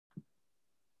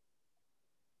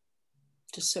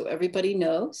just so everybody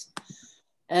knows.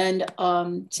 And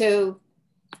so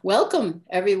welcome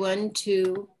everyone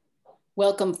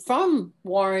welcome from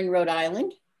Warren, Rhode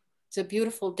Island. It's a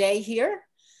beautiful day here,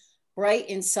 bright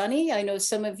and sunny. I know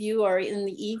some of you are in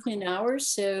the evening hours,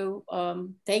 so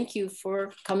thank you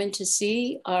for coming to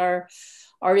see our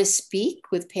artist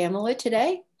speak with Pamela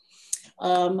today.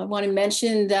 I want to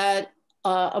mention that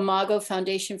Imago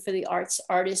Foundation for the Arts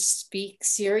Artists Speak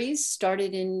series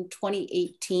started in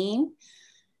 2018.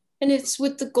 And it's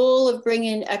with the goal of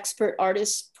bringing expert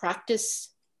artists'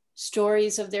 practice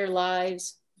stories of their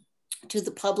lives to the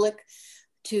public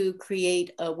to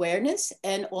create awareness,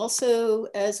 and also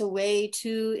as a way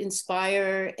to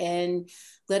inspire and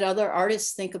let other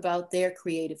artists think about their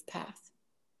creative path.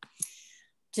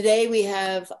 Today we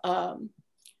have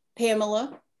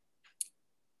Pamela,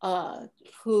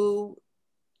 who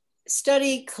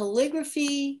studied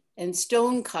calligraphy and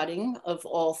stone cutting, of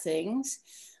all things,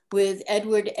 with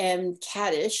Edward M.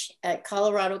 Kadish at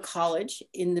Colorado College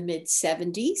in the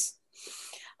mid-70s.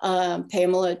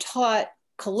 Pamela taught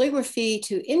calligraphy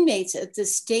to inmates at the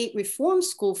State Reform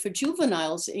School for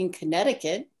Juveniles in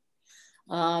Connecticut,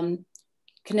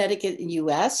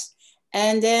 US.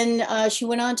 And then she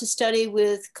went on to study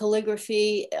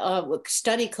calligraphy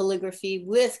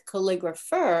with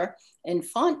calligrapher and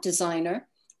font designer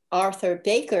Arthur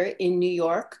Baker in New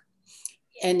York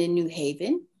and in New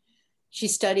Haven. She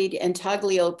studied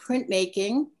intaglio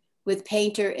printmaking with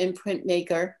painter and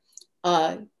printmaker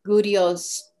Guido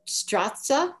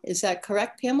Strazza. Is that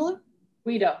correct, Pamela?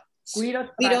 Guido Strazza.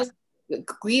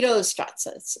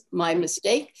 It's my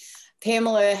mistake.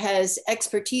 Pamela has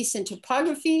expertise in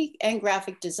typography and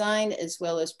graphic design, as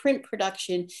well as print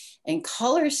production and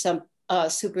color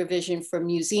supervision for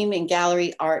museum and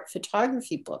gallery art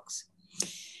photography books.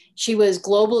 She was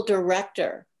global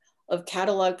director of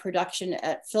catalog production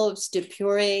at Philips de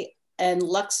Pure and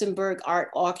Luxembourg Art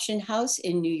Auction House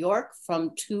in New York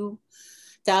from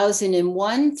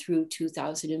 2001 through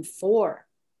 2004.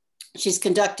 She's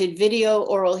conducted video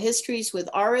oral histories with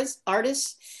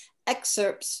artists,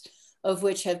 excerpts of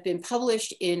which have been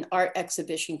published in art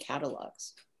exhibition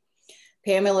catalogs.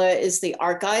 Pamela is the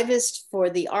archivist for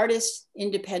the artist,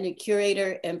 independent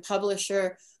curator, and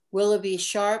publisher Willoughby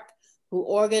Sharp, who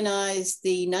organized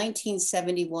the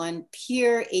 1971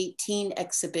 Pier 18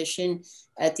 exhibition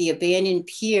at the abandoned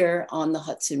pier on the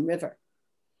Hudson River.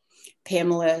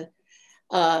 Pamela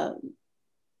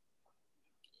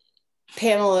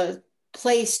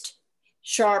placed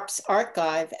Sharp's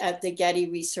archive at the Getty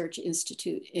Research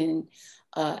Institute in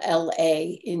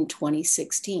LA in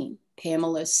 2016.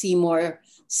 Pamela Seymour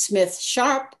Smith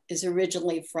Sharp is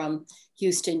originally from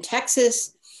Houston,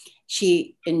 Texas.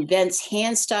 She invents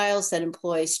hand styles that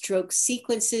employ stroke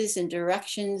sequences and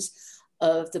directions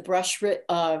of the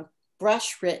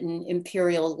brush-written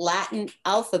Imperial Latin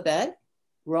alphabet,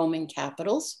 Roman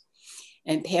capitals.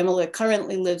 And Pamela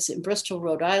currently lives in Bristol,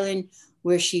 Rhode Island,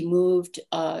 where she moved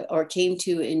or came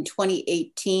to in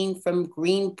 2018 from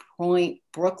Greenpoint,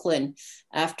 Brooklyn,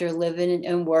 after living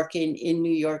and working in New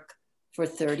York for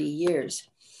 30 years.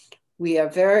 We are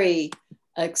very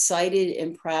excited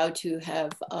and proud to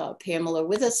have Pamela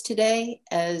with us today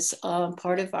as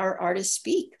part of our Artist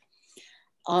Speak.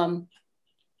 And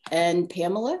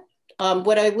Pamela,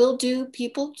 what I will do,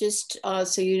 people, just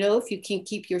so you know, if you can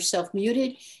keep yourself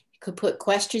muted, you could put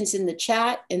questions in the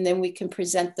chat, and then we can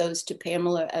present those to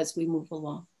Pamela as we move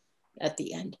along at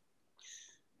the end.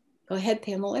 Go ahead,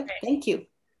 Pamela. Thank you.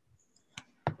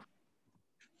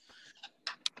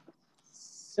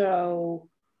 So,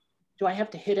 do I have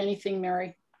to hit anything,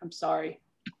 Mary? I'm sorry.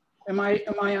 Am I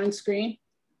on screen?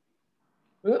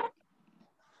 Oop.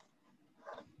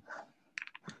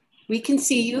 We can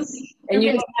see you, and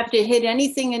you don't have to hit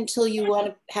anything until you want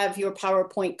to have your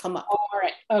PowerPoint come up. All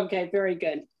right. Okay, very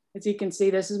good. As you can see,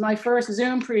 this is my first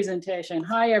Zoom presentation.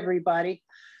 Hi, everybody.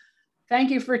 Thank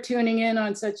you for tuning in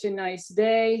on such a nice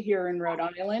day here in Rhode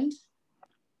Island.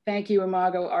 Thank you,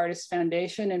 Imago Artists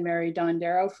Foundation and Mary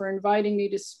Dondero, for inviting me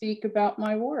to speak about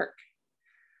my work.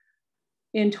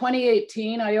 In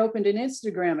 2018, I opened an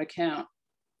Instagram account,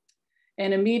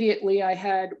 and immediately I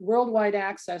had worldwide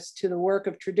access to the work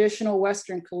of traditional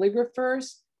Western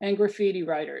calligraphers and graffiti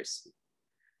writers.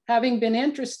 Having been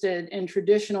interested in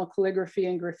traditional calligraphy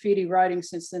and graffiti writing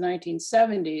since the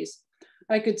 1970s,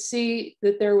 I could see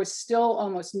that there was still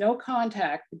almost no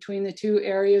contact between the two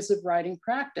areas of writing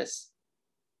practice.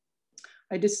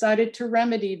 I decided to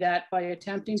remedy that by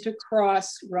attempting to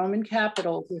cross Roman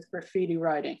capitals with graffiti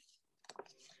writing.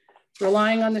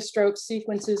 Relying on the stroke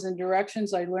sequences and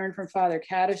directions I learned from Father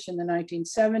Kadish in the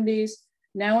 1970s,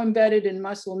 now embedded in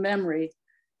muscle memory,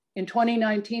 In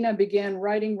 2019, I began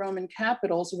writing Roman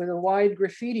capitals with a wide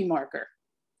graffiti marker.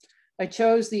 I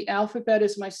chose the alphabet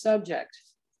as my subject.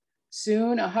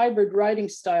 Soon, a hybrid writing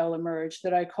style emerged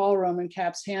that I call Roman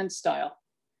Caps hand style.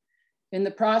 In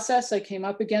the process, I came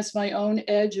up against my own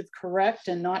edge of correct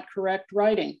and not correct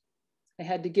writing. I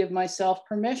had to give myself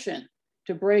permission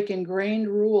to break ingrained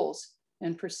rules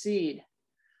and proceed.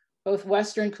 Both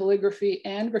Western calligraphy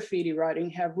and graffiti writing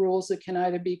have rules that can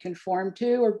either be conformed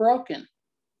to or broken.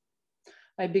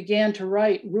 I began to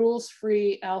write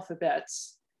rules-free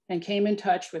alphabets and came in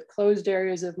touch with closed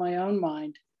areas of my own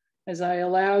mind as I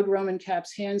allowed Roman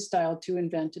Caps hand style to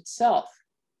invent itself.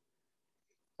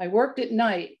 I worked at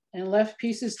night and left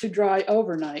pieces to dry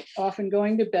overnight, often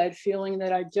going to bed feeling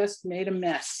that I just made a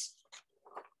mess.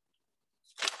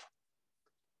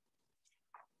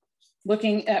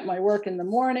 Looking at my work in the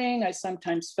morning, I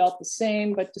sometimes felt the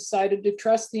same, but decided to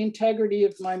trust the integrity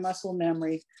of my muscle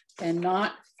memory and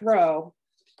not throw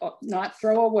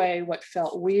away what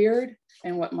felt weird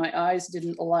and what my eyes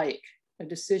didn't like, a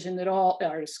decision that all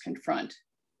artists confront.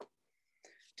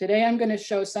 Today, I'm going to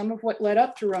show some of what led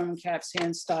up to Roman Caps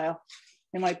hand style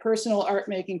and my personal art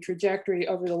making trajectory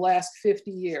over the last 50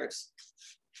 years.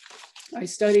 I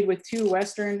studied with two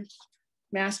Western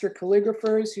master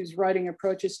calligraphers whose writing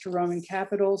approaches to Roman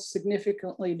capitals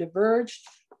significantly diverged,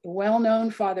 the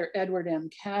well-known Father Edward M.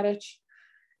 Kadich,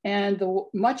 and the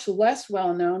much less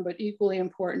well-known, but equally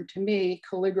important to me,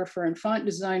 calligrapher and font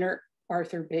designer,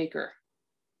 Arthur Baker.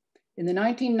 In the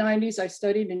 1990s, I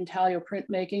studied intaglio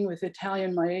printmaking with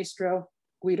Italian maestro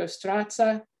Guido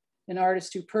Strazza, an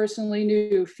artist who personally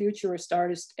knew futurist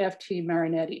artist F.T.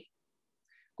 Marinetti.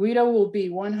 Guido will be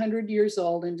 100 years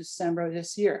old in December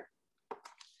this year.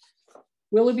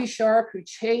 Willoughby Sharp, who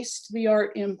chased the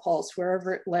art impulse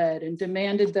wherever it led and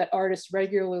demanded that artists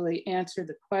regularly answer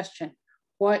the question,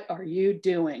 "What are you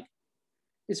doing?"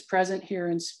 is present here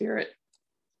in spirit.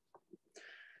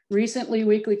 Recently,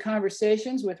 weekly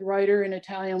conversations with writer and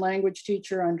Italian language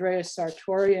teacher Andrea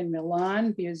Sartori in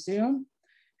Milan via Zoom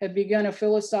have begun a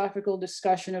philosophical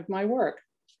discussion of my work.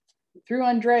 Through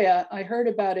Andrea, I heard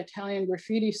about Italian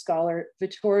graffiti scholar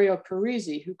Vittorio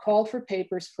Parisi, who called for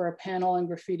papers for a panel on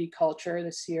graffiti culture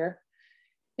this year,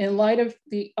 in light of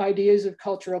the ideas of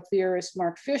cultural theorist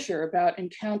Mark Fisher about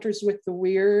encounters with the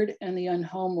weird and the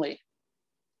unhomely.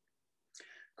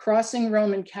 Crossing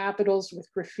Roman capitals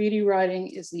with graffiti writing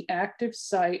is the active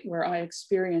site where I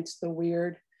experience the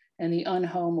weird and the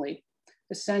unhomely,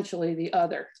 essentially the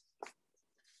other.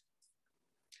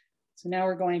 So now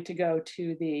we're going to go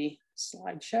to the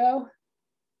slideshow.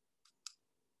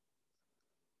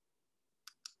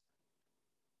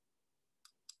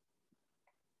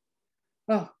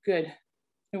 Oh, good,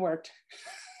 it worked.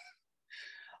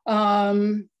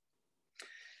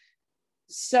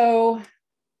 So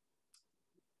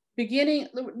beginning,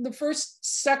 the first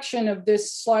section of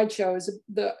this slideshow is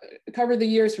cover the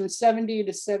years from 70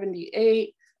 to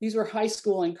 78. These were high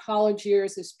school and college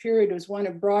years. This period was one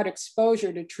of broad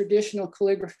exposure to traditional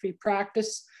calligraphy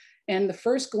practice and the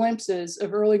first glimpses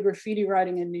of early graffiti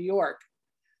writing in New York.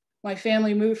 My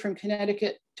family moved from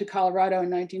Connecticut to Colorado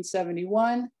in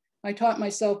 1971. I taught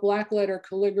myself black letter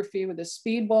calligraphy with a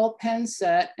speedball pen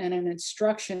set and an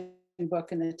instruction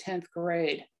book in the 10th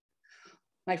grade.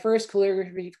 My first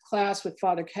calligraphy class with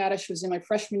Father Kadich was in my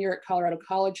freshman year at Colorado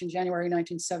College in January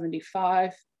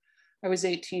 1975. I was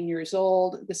 18 years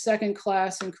old. The second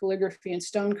class in calligraphy and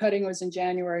stone cutting was in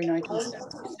January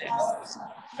 1976.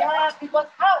 Yeah, because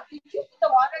how did you put the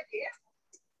water there?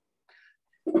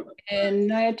 In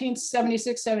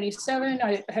 1976-77,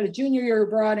 I had a junior year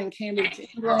abroad in Cambridge,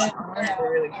 England.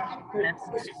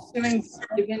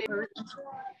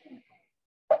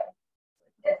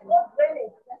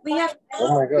 We have.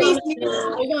 Oh my God.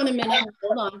 Hold on a minute.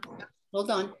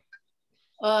 Hold on.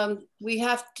 We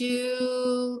have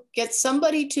to get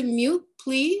somebody to mute,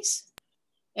 please.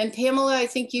 And Pamela, I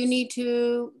think you need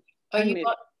to. Are you?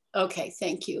 Okay,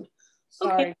 thank you.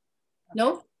 Sorry. Okay.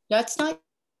 Nope, that's not.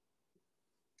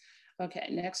 Okay,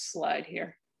 next slide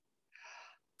here.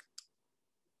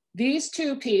 These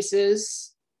two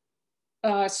pieces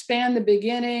span the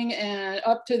beginning and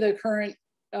up to the current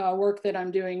work that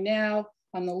I'm doing now.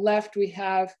 On the left, we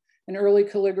have an early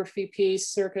calligraphy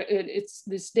piece,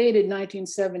 it's dated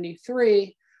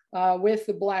 1973 with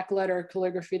the black letter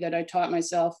calligraphy that I taught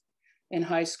myself in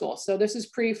high school. So this is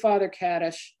pre-Father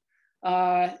Kadich.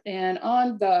 And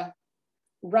on the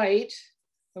right,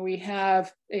 we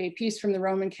have a piece from the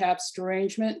Roman Caps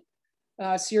Derangement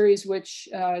series, which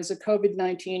is a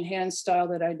COVID-19 hand style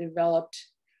that I developed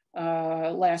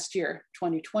last year,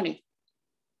 2020.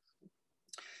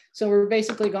 So we're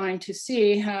basically going to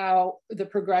see how the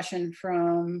progression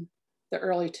from the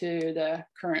early to the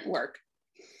current work.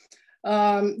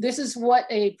 This is what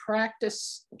a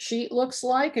practice sheet looks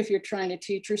like if you're trying to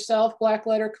teach yourself black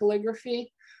letter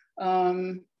calligraphy.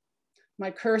 My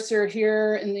cursor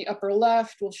here in the upper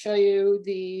left will show you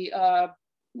the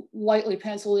lightly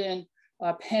penciled in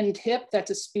pen tip.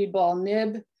 That's a speedball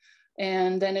nib.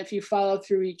 And then if you follow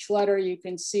through each letter, you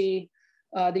can see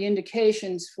the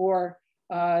indications for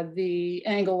the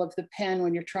angle of the pen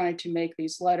when you're trying to make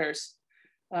these letters.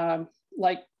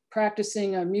 Like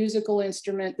practicing a musical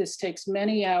instrument, this takes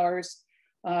many hours.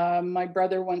 My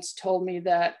brother once told me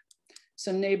that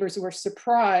some neighbors were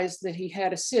surprised that he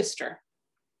had a sister.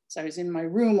 So I was in my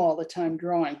room all the time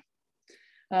drawing.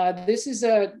 This is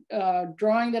a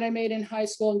drawing that I made in high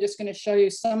school. I'm just going to show you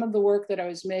some of the work that I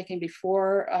was making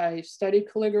before I studied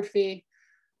calligraphy.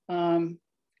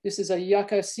 This is a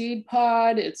yucca seed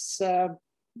pod. It's the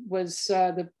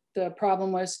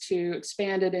problem was to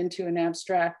expand it into an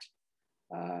abstract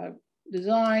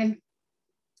design.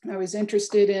 I was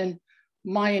interested in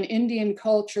Mayan Indian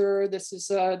culture. This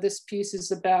piece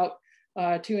is about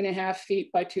 2.5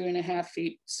 feet by 2.5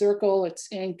 feet circle. It's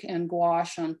ink and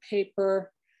gouache on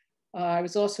paper. I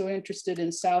was also interested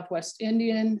in Southwest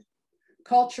Indian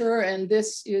culture, and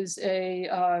this is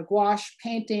a gouache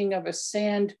painting of a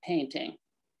sand painting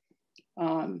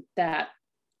that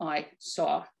I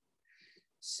saw.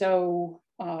 So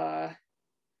the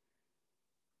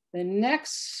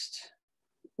next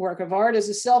work of art is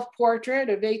a self-portrait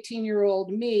of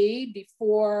 18-year-old me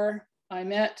before I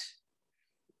met,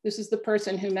 this is the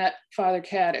person who met Father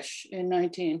Kaddish in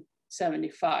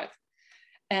 1975.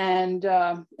 And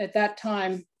at that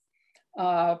time,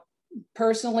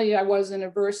 personally, I wasn't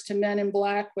averse to men in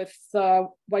black with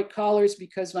white collars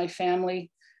because my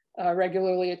family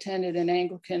regularly attended an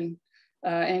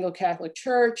Anglo-Catholic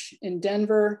church in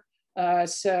Denver.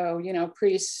 So, you know,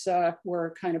 priests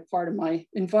were kind of part of my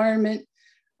environment.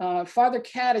 Father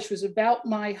Kaddish was about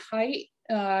my height.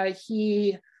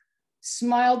 He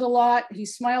smiled a lot. He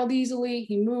smiled easily.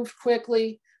 He moved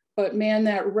quickly. But man,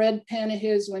 that red pen of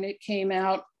his, when it came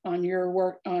out on your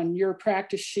work, on your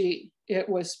practice sheet, it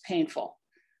was painful.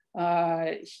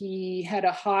 He had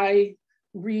a high,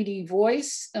 reedy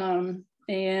voice, and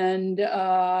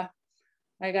I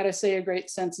gotta say, a great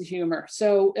sense of humor.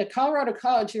 So at Colorado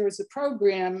College, there was a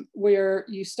program where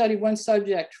you study one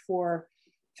subject for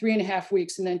 3.5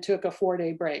 weeks and then took a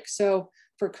 4-day break. So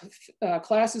for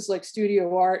classes like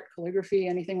studio art, calligraphy,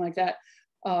 anything like that,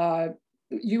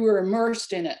 you were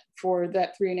immersed in it for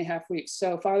that 3.5 weeks.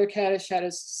 So Father Kaddish had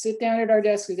us sit down at our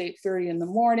desk at 8:30 in the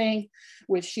morning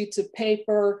with sheets of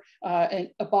paper, and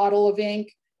a bottle of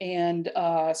ink and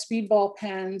speedball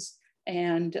pens.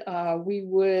 And we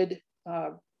would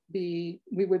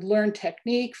learn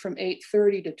technique from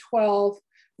 8:30 to 12.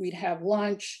 We'd have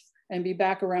lunch and be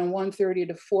back around 1:30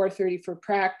 to 4:30 for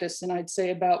practice. And I'd say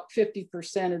about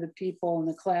 50% of the people in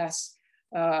the class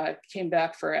came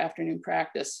back for afternoon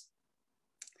practice.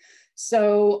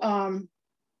 So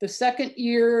the second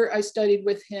year I studied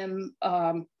with him,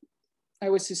 I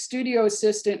was his studio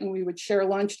assistant, and we would share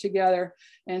lunch together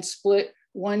and split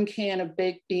 1 can of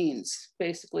baked beans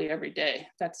basically every day.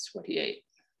 That's what he ate.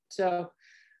 So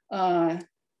Father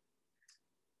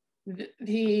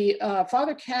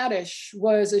Kaddish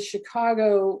was a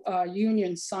Chicago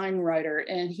Union sign writer,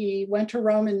 and he went to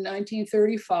Rome in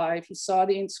 1935. He saw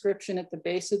the inscription at the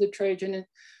base of the Trajan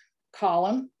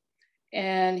column,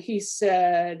 and he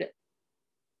said,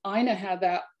 I know how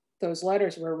those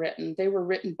letters were written. They were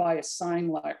written by a sign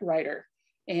writer.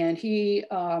 And he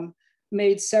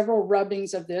made several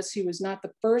rubbings of this. He was not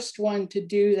the first one to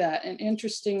do that. And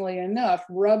interestingly enough,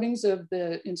 rubbings of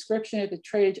the inscription at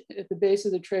the base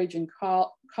of the Trajan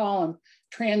column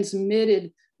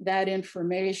transmitted that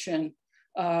information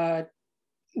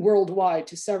worldwide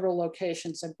to several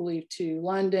locations, I believe to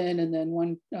London, and then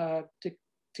one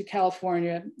to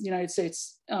California, United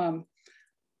States. I'm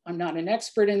not an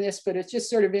expert in this, but it's just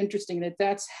sort of interesting that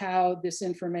that's how this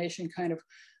information kind of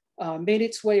made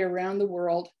its way around the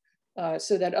world,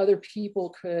 so that other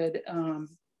people could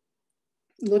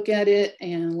look at it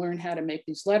and learn how to make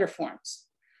these letter forms.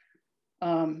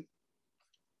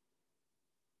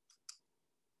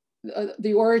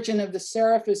 The Origin of the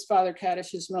Serif is Father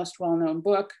Kaddish's most well-known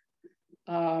book.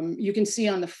 You can see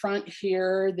on the front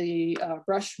here the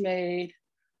brush-made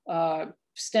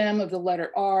stem of the letter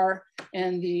R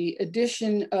and the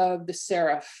addition of the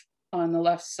serif on the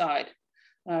left side.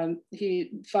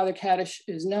 Father Kaddish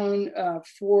is known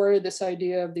for this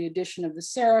idea of the addition of the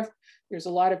serif. There's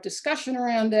a lot of discussion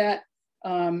around that.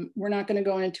 We're not going to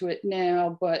go into it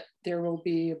now, but there will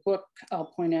be a book I'll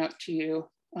point out to you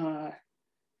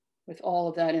with all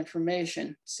of that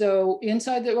information. So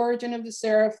inside the origin of the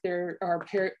serif, there are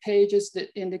pages that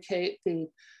indicate the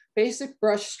basic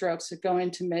brush strokes that go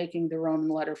into making the Roman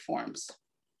letter forms.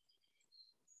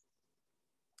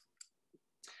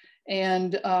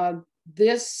 And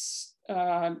this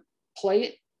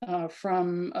plate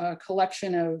from a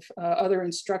collection of other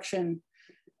instruction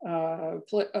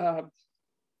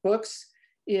books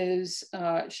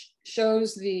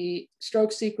shows the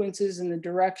stroke sequences and the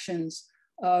directions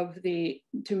of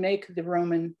to make the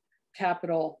Roman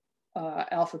capital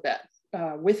alphabet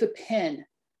with a pen.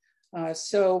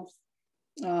 So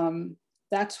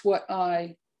that's what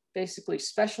I basically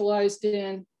specialized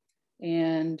in,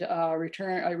 and I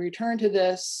return to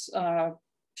this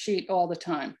sheet all the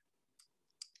time.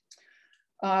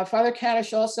 Father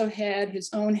Kaddish also had his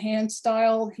own hand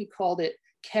style. He called it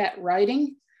cat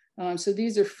writing. So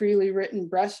these are freely written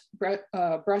brush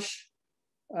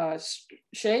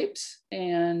shapes.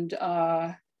 And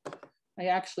I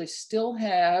actually still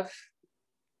have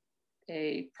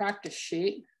a practice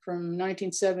sheet from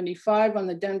 1975 on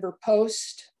the Denver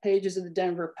Post, pages of the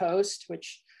Denver Post,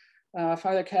 which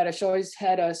Father Kaddish always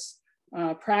had us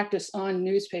practice on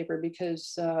newspaper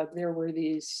because there were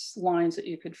these lines that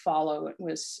you could follow. It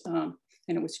was, and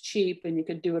it was cheap and you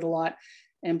could do it a lot.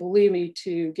 And believe me,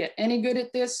 to get any good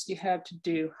at this, you have to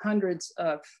do hundreds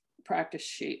of practice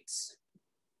sheets.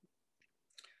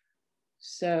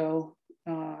 So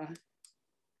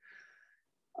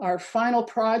our final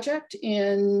project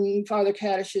in Father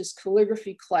Kaddish's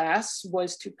calligraphy class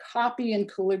was to copy in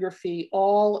calligraphy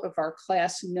all of our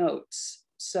class notes.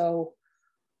 So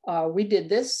we did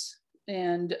this,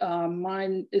 and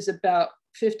mine is about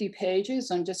 50 pages.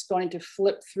 I'm just going to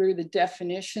flip through the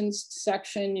definitions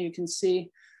section. You can see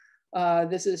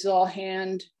this is all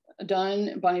hand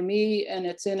done by me, and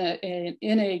it's in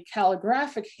a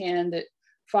calligraphic hand that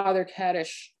Father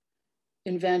Kaddish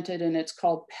invented, and it's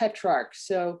called Petrarch.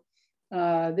 So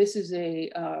this is a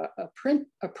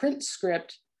print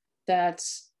script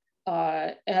that's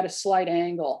at a slight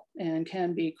angle and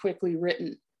can be quickly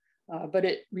written. But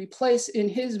it replaced, in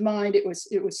his mind, it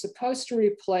was supposed to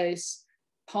replace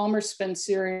Palmer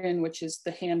Spencerian, which is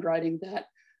the handwriting that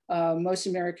most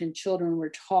American children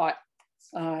were taught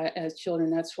as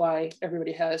children. That's why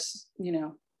everybody has, you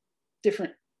know,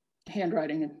 different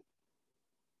handwriting and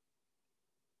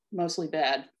mostly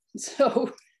bad.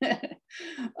 So,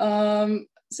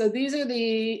 so these are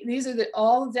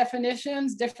all the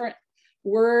definitions, different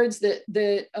words that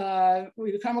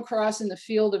we've come across in the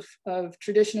field of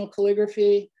traditional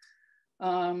calligraphy.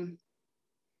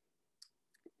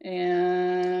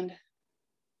 And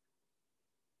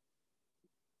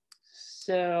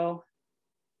so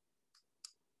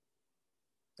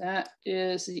that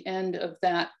is the end of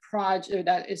that project.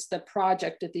 That is the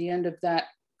project at the end of that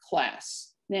class.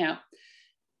 Now,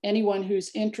 anyone who's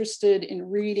interested in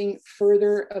reading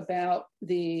further about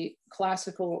the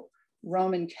classical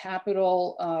Roman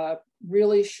capital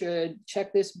really should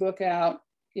check this book out.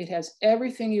 It has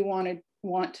everything you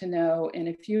want to know. And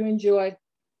if you enjoy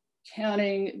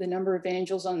counting the number of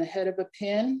angels on the head of a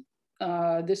pin,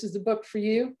 this is the book for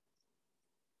you.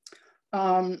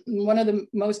 One of the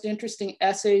most interesting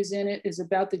essays in it is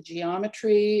about the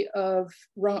geometry of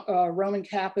Roman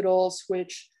capitals,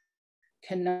 which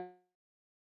cannot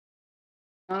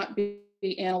be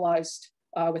analyzed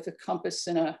with a compass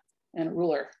and a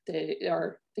ruler. They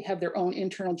have their own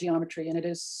internal geometry, and it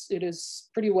is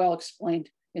pretty well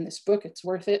explained in this book. It's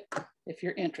worth it if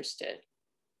you're interested.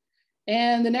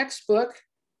 And the next book,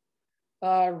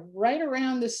 right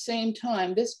around the same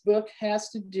time, this book has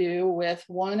to do with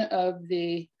one of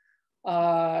the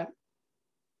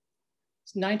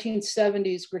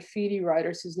 1970s graffiti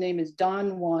writers. His name is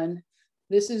Don One.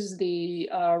 This is the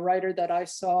writer that I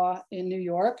saw in New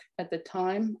York at the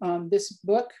time. This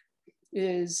book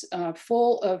is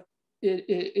full of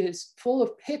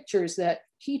pictures that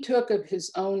he took of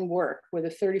his own work with a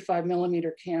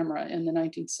 35mm camera in the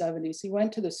 1970s. He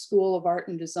went to the School of Art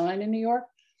and Design in New York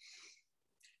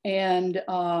and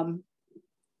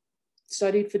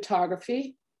studied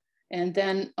photography. And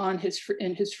then in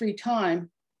his free time,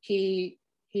 he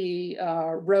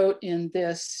wrote in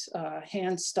this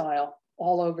hand style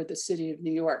all over the city of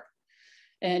New York.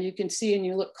 And you can see, and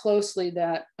you look closely,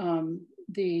 that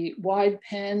the wide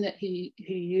pen that he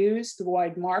used, the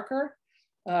wide marker,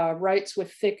 writes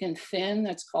with thick and thin.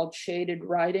 That's called shaded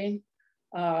writing.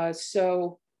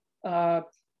 So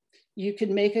you could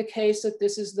make a case that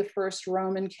this is the first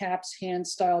Roman caps hand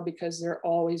style because they're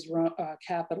always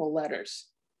capital letters.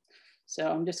 So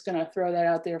I'm just gonna throw that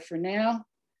out there for now.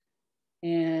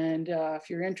 And if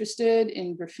you're interested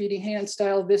in graffiti hand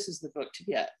style, this is the book to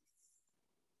get.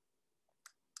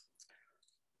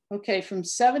 Okay, from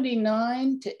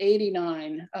 79 to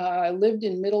 89, I lived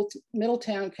in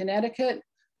Middletown, Connecticut.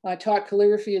 I taught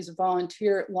calligraphy as a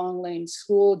volunteer at Long Lane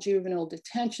School Juvenile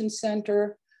Detention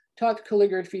Center, taught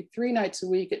calligraphy 3 nights a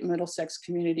week at Middlesex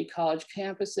Community College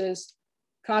campuses,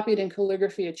 copied in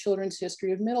calligraphy a children's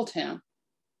history of Middletown.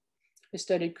 I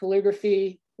studied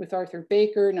calligraphy with Arthur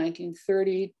Baker,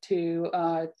 1930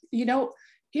 to, you know,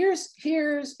 here's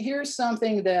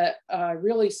something that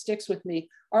really sticks with me.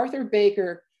 Arthur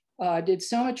Baker did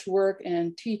so much work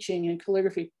and teaching in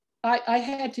calligraphy. I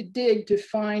had to dig to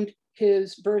find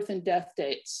his birth and death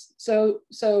dates. So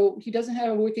he doesn't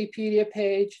have a Wikipedia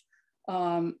page.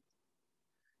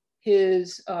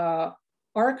 His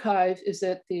archive is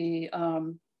at the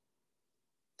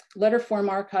Letterform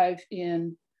Archive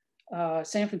in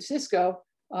San Francisco,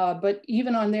 but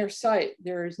even on their site,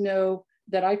 there is no,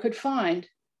 that I could find,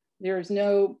 there is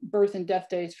no birth and death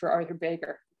dates for Arthur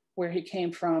Baker, where he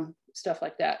came from, stuff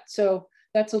like that. So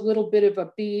that's a little bit of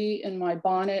a bee in my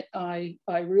bonnet. I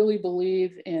really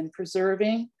believe in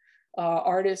preserving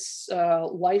artists'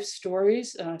 life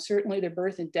stories, certainly their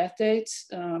birth and death dates,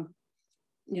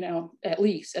 you know, at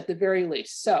the very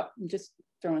least. So I'm just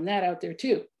throwing that out there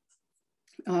too.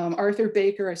 Arthur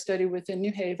Baker, I studied with in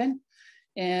New Haven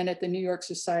and at the New York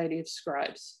Society of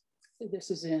Scribes.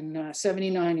 This is in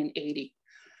 79 and 80.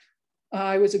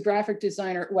 I was a graphic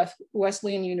designer at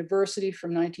Wesleyan University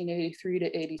from 1983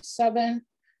 to 87.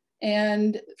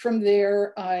 And from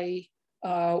there, I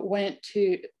went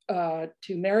to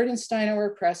Meriden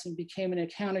Steinauer Press and became an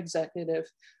account executive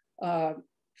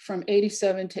from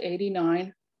 87 to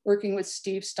 89, working with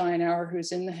Steve Steinauer,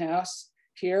 who's in the house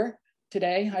here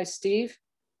today. Hi, Steve.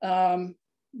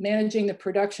 Managing the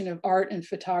production of art and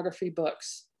photography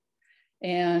books.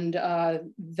 And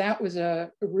that was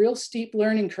a real steep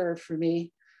learning curve for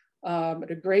me,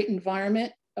 but a great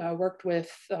environment. Worked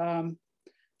with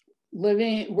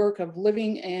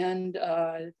living and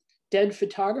dead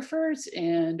photographers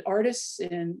and artists,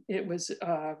 and it was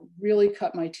really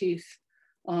cut my teeth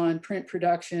on print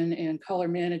production and color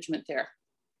management there.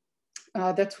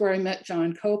 That's where I met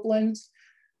John Copeland,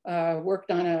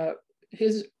 worked on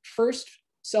his first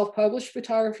self-published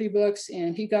photography books,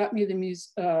 and he got me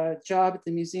the job at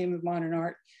the Museum of Modern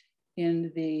Art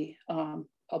in the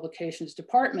publications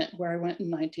department, where I went in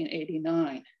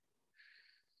 1989.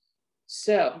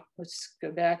 So let's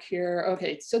go back here.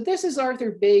 Okay, so this is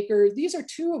Arthur Baker. These are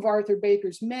 2 of Arthur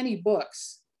Baker's many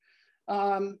books.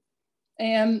 And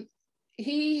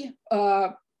he,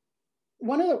 let's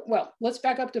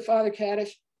back up to Father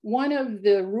Kaddish. One of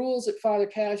the rules that Father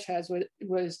Kaddish has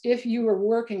was if you were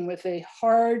working with a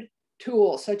hard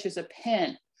tool, such as a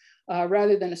pen,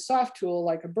 rather than a soft tool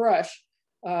like a brush,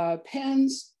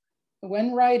 pens,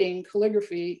 when writing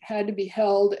calligraphy, had to be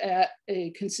held at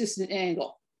a consistent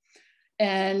angle.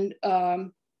 And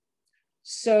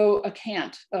so a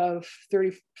cant of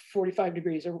 45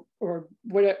 degrees or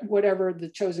whatever the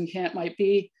chosen cant might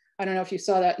be. I don't know if you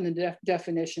saw that in the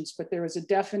definitions, but there was a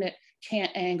definite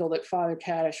cant angle that Father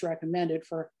Kaddish recommended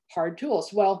for hard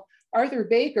tools. Well, Arthur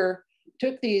Baker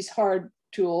took these hard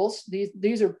tools.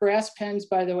 These are brass pens,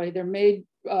 by the way. They're made,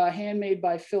 handmade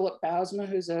by Philip Bousma,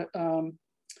 who's a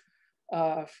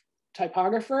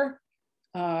typographer,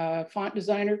 font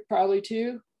designer probably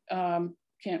too.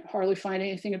 Can't hardly find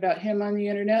anything about him on the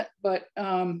internet, but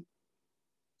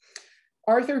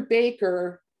Arthur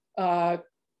Baker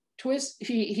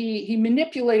he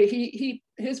manipulated,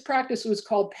 his practice was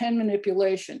called pen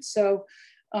manipulation. So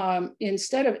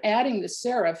instead of adding the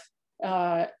serif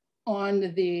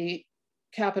on the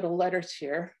capital letters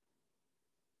here,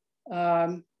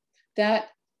 that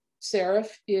serif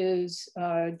is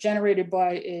generated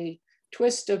by a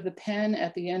twist of the pen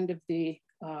at the end of the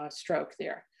stroke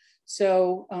there.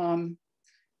 So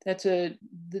that's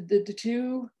the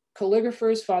 2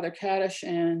 calligraphers, Father Kaddish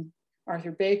and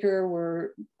Arthur Baker,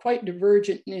 were quite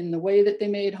divergent in the way that they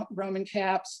made Roman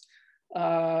caps.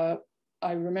 I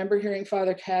remember hearing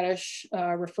Father Kaddish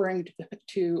referring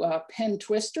to pen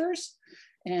twisters,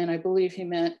 and I believe he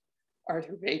meant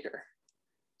Arthur Baker.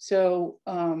 So,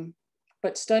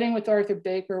 but studying with Arthur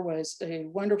Baker was a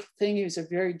wonderful thing. He was a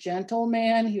very gentle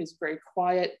man. He was very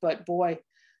quiet, but boy,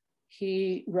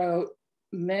 he wrote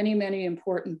many, many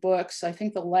important books. I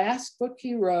think the last book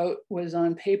he wrote was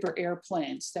on paper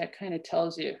airplanes. That kind of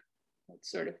tells you what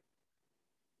sort of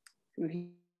who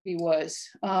he was.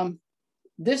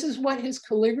 This is what his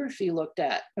calligraphy looked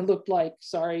like,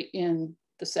 sorry, in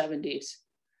the 70s.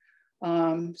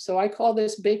 So I call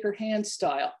this Baker hand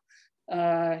style.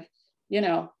 you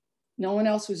know, no one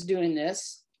else was doing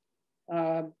this.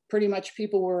 Pretty much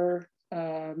people were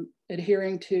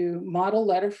adhering to model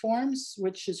letter forms,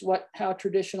 which is how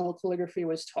traditional calligraphy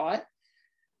was taught.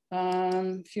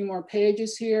 A few more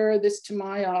pages here. This, to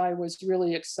my eye, was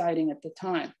really exciting at the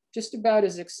time. Just about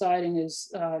as exciting as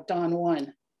Don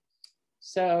Juan.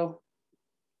 So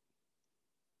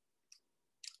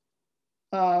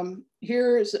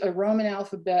here's a Roman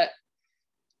alphabet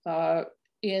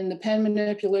in the pen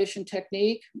manipulation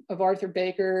technique of Arthur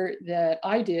Baker that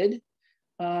I did.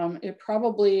 I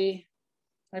probably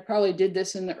did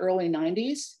this in the early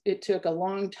 90s. It took a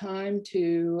long time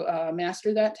to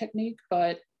master that technique,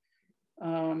 but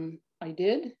I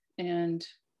did. And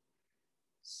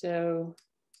so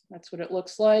that's what it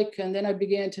looks like. And then I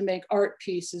began to make art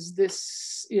pieces.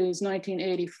 This is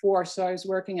 1984. So I was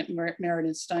working at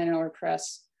Meriden Steinauer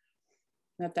Press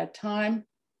at that time.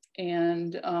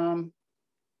 And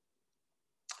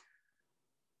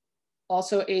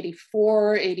also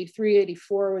 84, 83,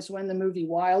 84 was when the movie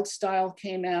Wild Style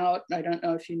came out. I don't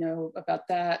know if you know about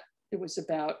that. It was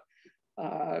about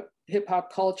hip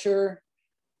hop culture.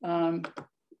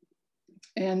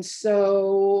 And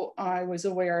so I was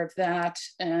aware of that.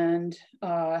 And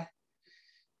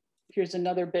here's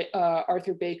another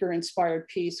Arthur Baker inspired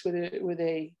piece with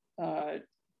a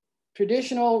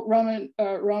traditional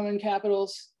Roman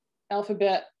capitals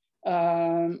alphabet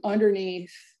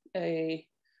underneath a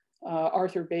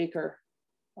Arthur Baker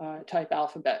type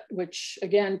alphabet, which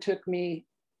again took me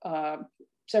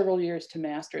several years to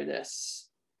master this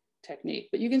technique.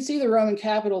 But you can see the Roman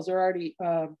capitals are already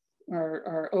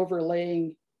are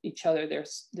overlaying each other.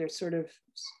 They're sort of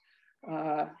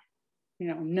you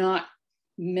know, not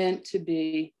meant to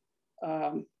be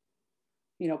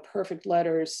you know, perfect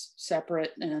letters,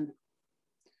 separate and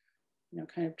you know,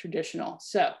 kind of traditional.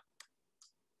 So,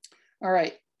 all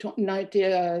right.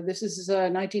 This is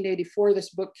 1984.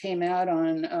 This book came out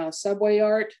on subway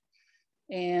art,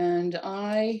 and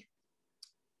I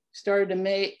started to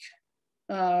make,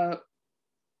 to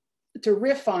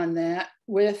riff on that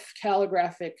with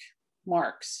calligraphic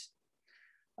marks.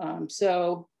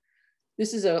 So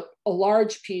this is a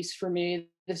large piece for me.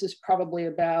 This is probably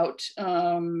about, I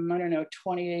don't know,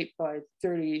 28 by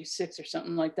 36 or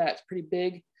something like that. It's pretty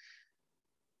big.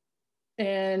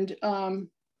 And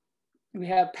we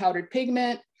have powdered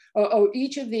pigment.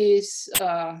 Each of these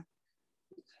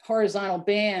horizontal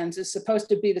bands is supposed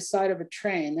to be the side of a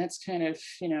train. That's kind of,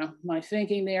 you know, my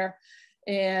thinking there.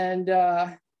 And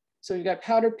so we've got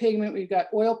powdered pigment, we've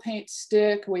got oil paint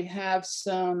stick, we have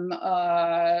some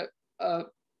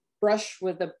brush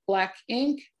with a black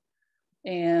ink.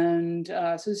 And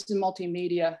so this is a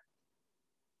multimedia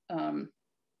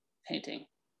painting.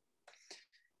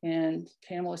 And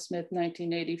Pamela Smith,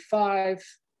 1985.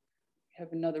 We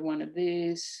have another one of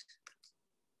these.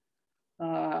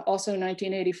 Also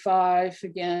 1985,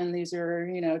 again, these are,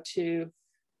 you know, to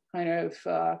kind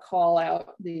of call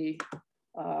out the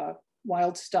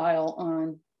wild style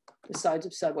on the sides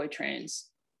of subway trains.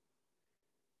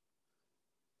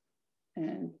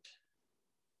 And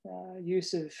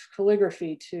use of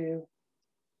calligraphy to,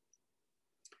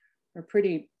 or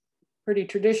pretty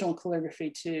traditional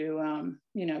calligraphy to,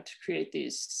 you know, to create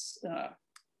these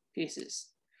pieces.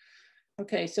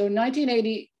 Okay, so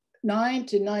 1989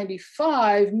 to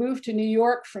 95, moved to New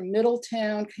York from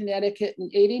Middletown, Connecticut in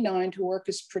 89 to work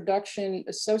as production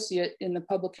associate in the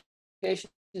publications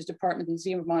department of the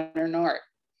Museum of Modern Art.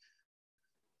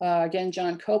 Again,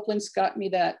 John Copeland's got me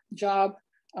that job.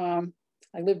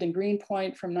 I lived in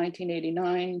Greenpoint from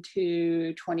 1989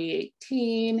 to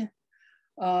 2018.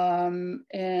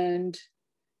 And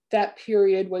that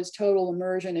period was total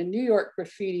immersion in New York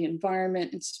graffiti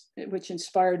environment, which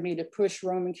inspired me to push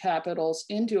Roman capitals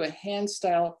into a hand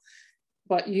style,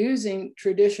 but using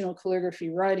traditional calligraphy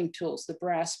writing tools, the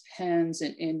brass pens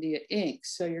and India ink.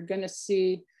 So you're gonna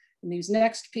see in these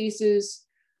next pieces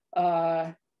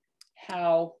how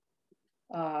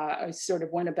I sort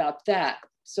of went about that.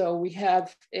 So we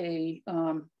have a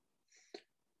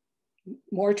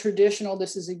more traditional,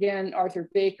 this is again, Arthur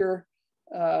Baker,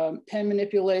 pen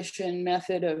manipulation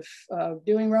method of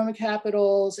doing Roman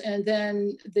capitals, and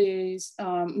then these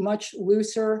much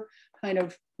looser, kind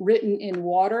of written in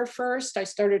water first. I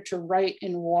started to write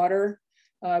in water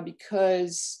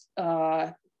because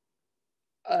that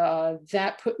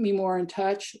put me more in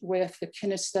touch with the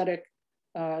kinesthetic,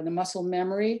 the muscle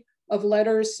memory of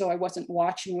letters. So I wasn't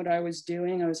watching what I was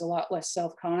doing. I was a lot less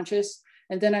self-conscious.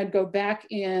 And then I'd go back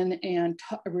in and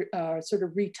sort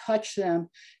of retouch them,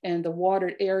 and the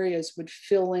watered areas would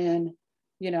fill in,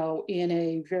 you know, in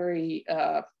a very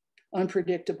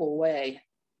unpredictable way,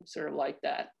 sort of like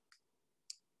that.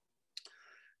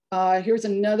 Here's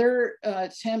another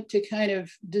attempt to kind of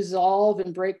dissolve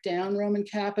and break down Roman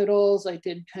capitals. I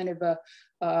did kind of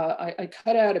I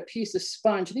cut out a piece of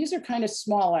sponge. These are kind of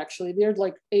small, actually. They're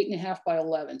like 8.5 by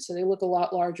 11. So they look a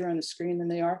lot larger on the screen than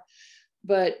they are.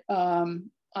 But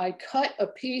I cut a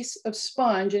piece of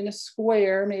sponge in a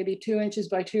square, maybe 2 inches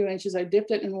by 2 inches. I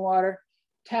dipped it in water,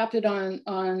 tapped it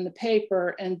on the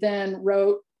paper, and then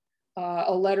wrote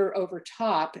a letter over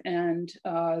top. And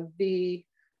the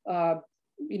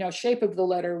shape of the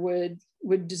letter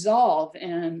would dissolve.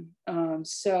 And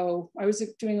so I was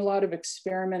doing a lot of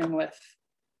experimenting with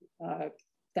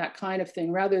that kind of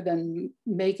thing rather than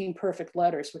making perfect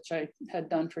letters, which I had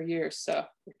done for years. So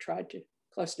I tried to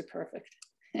close to perfect.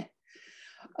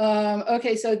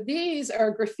 Okay, so these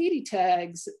are graffiti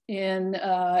tags in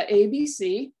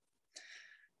ABC.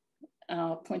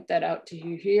 I'll point that out to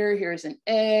you here. Here's an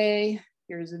A,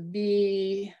 here's a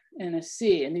B, and a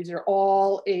C. And these are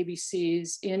all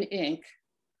ABCs in ink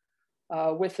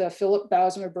with a Philip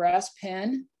Bousmer brass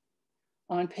pen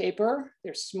on paper.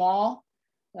 They're small.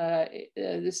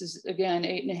 This is, again,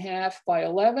 8.5 by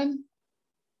 11.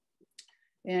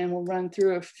 And we'll run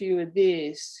through a few of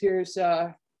these. Here's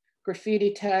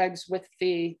graffiti tags with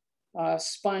the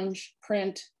sponge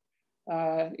print.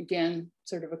 Again,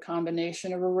 sort of a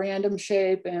combination of a random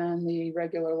shape and the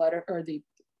regular letter, or the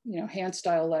hand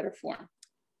style letter form,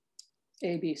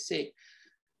 ABC.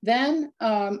 Then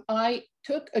I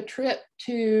took a trip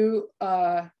to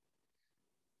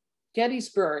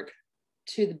Gettysburg,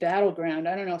 to the battleground.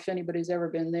 I don't know if anybody's ever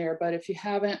been there, but if you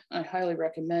haven't, I highly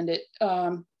recommend it.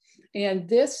 And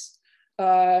this,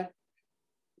 the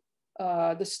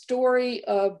story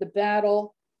of the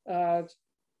battle,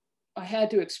 I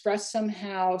had to express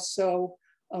somehow. So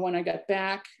when I got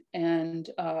back, and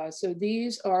so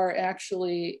these are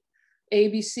actually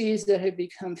ABCs that have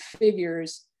become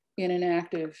figures in an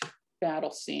active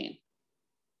battle scene.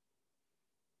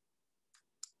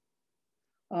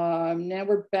 Now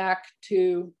we're back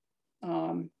to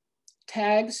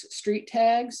tags, street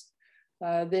tags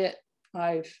that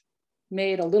I've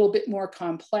made a little bit more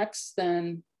complex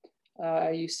than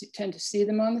you tend to see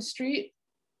them on the street.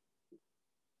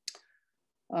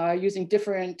 Using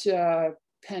different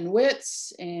pen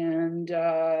widths and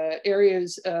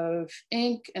areas of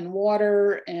ink and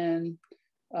water, and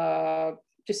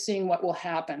just seeing what will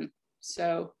happen.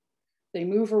 So they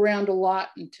move around a lot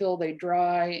until they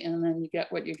dry, and then you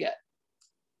get what you get.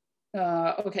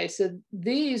 Okay, so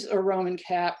these are Roman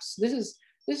caps. This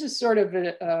is sort of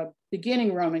a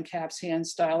beginning Roman caps hand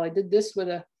style. I did this with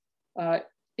a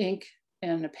ink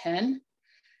and a pen,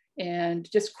 and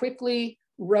just quickly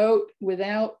wrote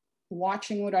without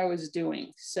watching what I was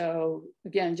doing. So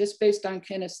again, just based on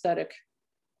kinesthetic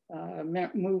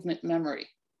movement memory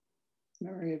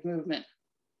of movement.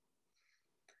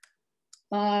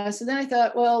 So then I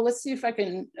thought, well, let's see if I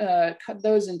can cut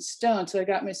those in stone. So I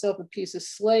got myself a piece of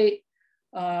slate.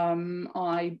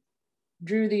 I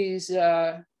drew these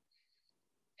hand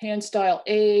style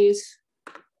A's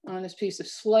on this piece of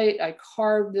slate. I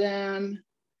carved them.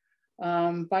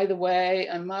 By the way,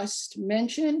 I must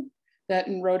mention that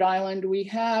in Rhode Island, we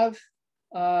have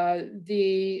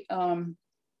the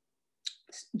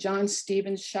John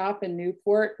Stevens shop in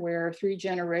Newport, where 3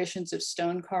 generations of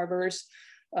stone carvers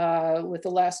with the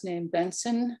last name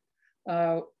Benson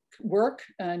work.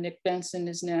 Nick Benson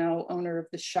is now owner of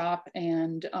the shop,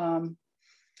 and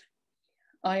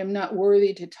I am not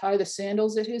worthy to tie the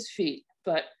sandals at his feet,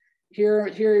 but here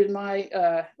are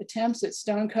my attempts at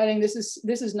stone cutting. This is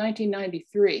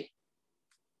 1993.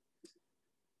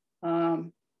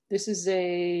 This is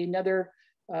another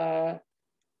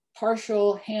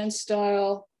partial hand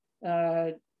style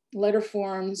letter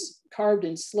forms carved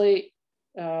in slate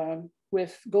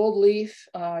with gold leaf.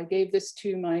 I gave this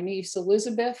to my niece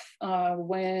Elizabeth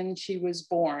when she was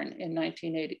born in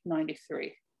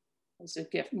 1993. As a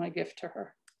gift, my gift to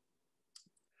her.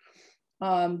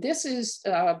 This is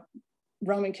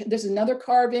Roman. This is another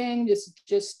carving. This is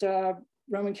just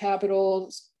Roman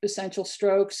capitals, essential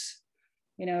strokes.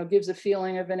 Gives a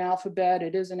feeling of an alphabet.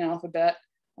 It is an alphabet,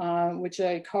 which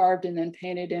I carved and then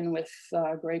painted in with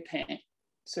gray paint,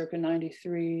 circa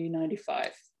 93,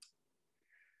 95.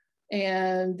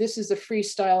 And this is a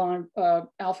freestyle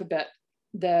alphabet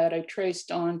that I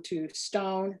traced onto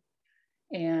stone.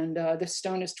 And this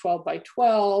stone is 12 by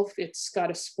 12. It's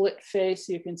got a split face.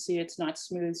 You can see it's not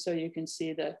smooth, so you can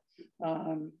see the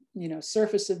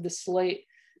surface of the slate.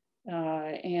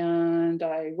 And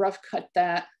I rough cut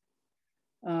that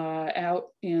out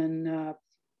in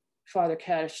Father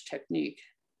Kaddish technique.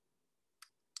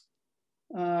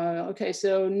 Okay,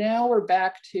 so now we're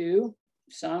back to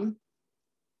some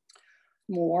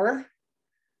more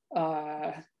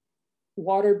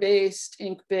water-based,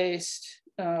 ink-based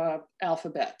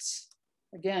alphabets.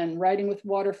 Again, writing with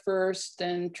water first,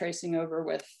 then tracing over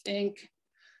with ink.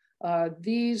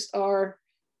 These are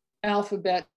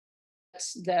alphabets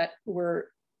that were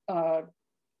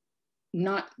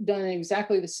not done in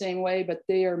exactly the same way, but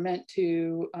they are meant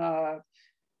to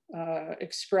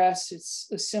express, it's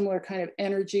a similar kind of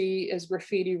energy as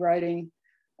graffiti writing.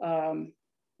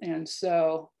 And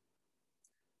so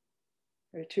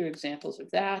there are 2 examples of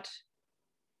that.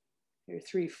 There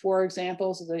are 4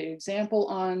 examples. The example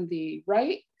on the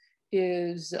right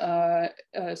is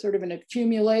sort of an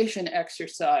accumulation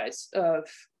exercise of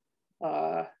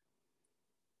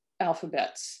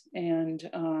alphabets. And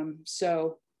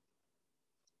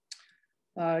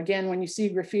again, when you see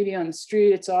graffiti on the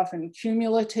street, it's often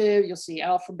cumulative. You'll see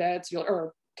alphabets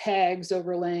or tags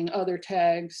overlaying other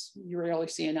tags. You rarely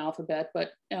see an alphabet,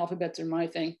 but alphabets are my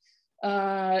thing.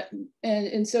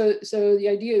 And so the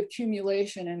idea of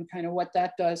accumulation and kind of what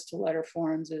that does to letter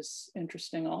forms is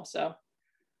interesting also.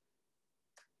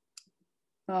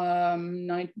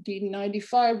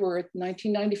 1995, we're at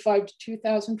 1995 to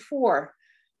 2004.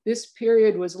 This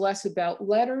period was less about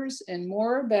letters and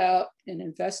more about an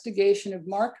investigation of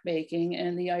mark making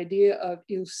and the idea of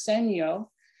il segno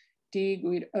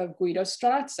of Guido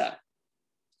Strazza.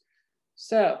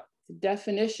 So the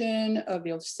definition of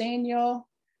il segno,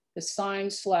 the sign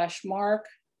 / mark.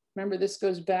 Remember, this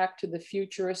goes back to the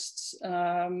futurists,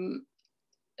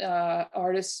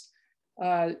 artists.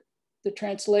 The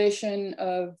translation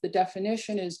of the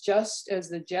definition is just as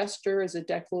the gesture is a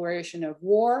declaration of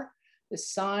war, the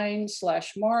sign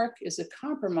 / mark is a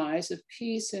compromise of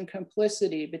peace and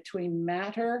complicity between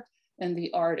matter and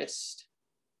the artist.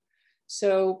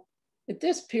 So at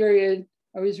this period,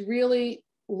 I was really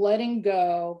letting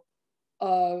go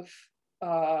of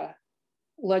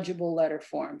legible letter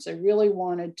forms. I really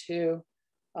wanted to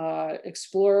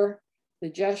explore the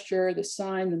gesture, the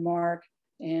sign, the mark,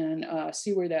 and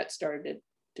see where that started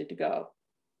to go.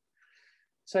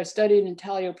 So I studied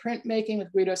intaglio printmaking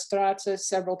with Guido Strazza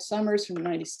several summers from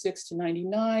 96 to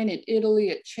 99 in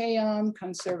Italy at CEAM,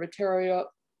 Conservatorio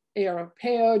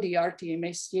Europeo di Arti e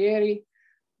Mestieri,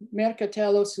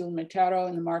 Mercatello sul Metaro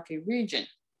in the Marche region.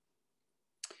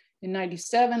 In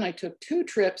 97, I took 2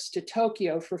 trips to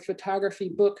Tokyo for photography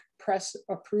book press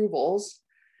approvals,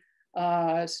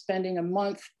 spending a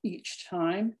month each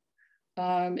time.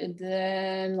 And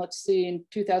then let's see, in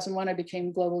 2001, I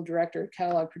became global director of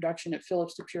catalog production at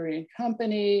Philips Dupurian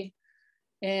Company.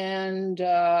 And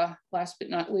last but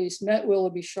not least, met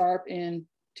Willoughby Sharp in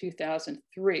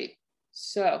 2003.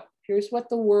 So here's what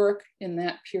the work in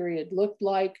that period looked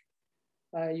like.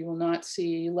 You will not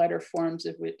see letter forms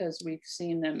as we've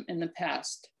seen them in the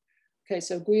past. Okay,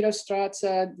 so Guido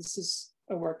Strazza, this is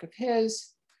a work of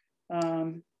his.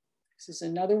 This is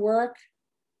another work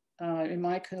in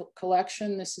my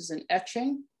collection. This is an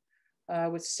etching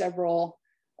with several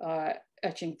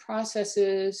etching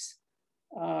processes,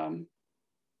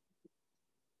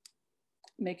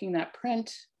 making that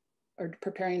print or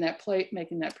preparing that plate,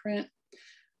 making that print.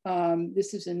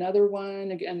 This is another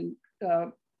one, again,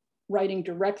 writing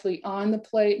directly on the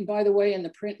plate. And by the way, in the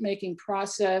printmaking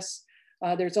process,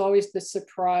 there's always the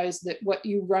surprise that what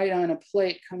you write on a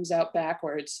plate comes out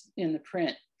backwards in the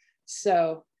print.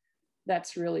 So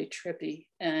that's really trippy.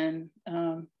 And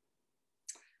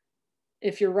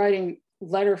if you're writing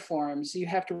letter forms, you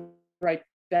have to write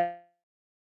back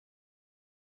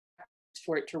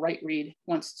for it to read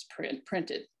once it's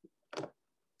printed.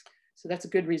 So that's a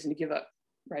good reason to give up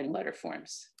writing letter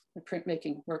forms, the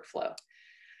printmaking workflow.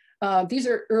 These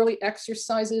are early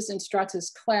exercises in Strazza's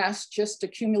class, just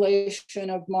accumulation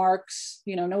of marks,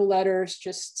 no letters,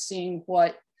 just seeing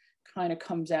what kind of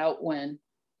comes out when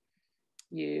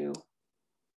you,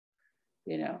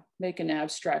 make an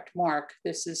abstract mark.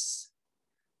 This is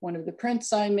one of the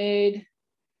prints I made.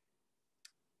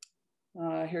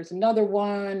 Here's another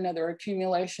one, another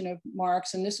accumulation of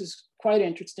marks. And this is quite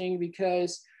interesting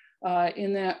because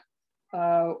in that,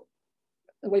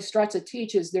 the way Strazza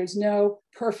teaches, there's no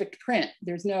perfect print.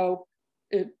 There's no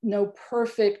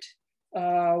perfect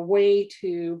way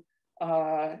to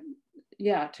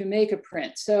make a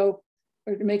print. So,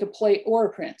 or to make a plate or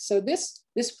a print. So this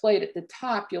plate at the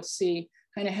top, you'll see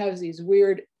kind of has these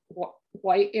weird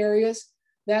white areas.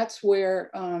 That's where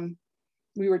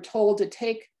we were told to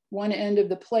take one end of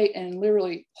the plate and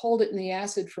literally hold it in the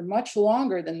acid for much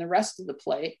longer than the rest of the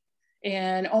plate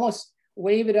and almost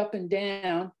wave it up and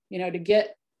down, to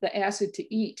get the acid to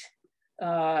eat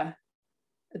the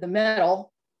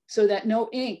metal so that no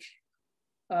ink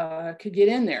could get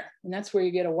in there. And that's where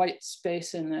you get a white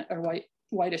space in the, or white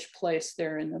whitish place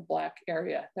there in the black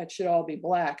area. That should all be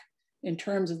black in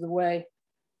terms of the way,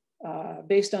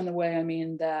 based on the way, I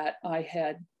mean that I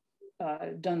had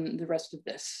done the rest of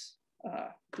this,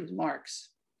 these marks.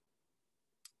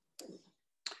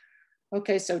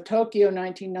 Okay, so Tokyo,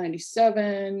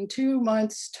 1997, 2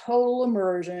 months total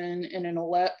immersion in an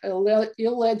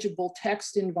illegible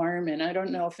text environment. I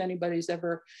don't know if anybody's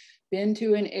ever been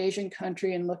to an Asian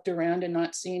country and looked around and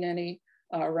not seen any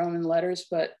Roman letters,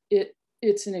 but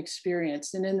it's an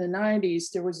experience. And in the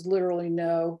 90s, there was literally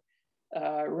no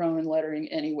Roman lettering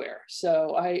anywhere.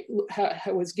 So I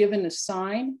was given a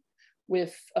sign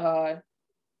with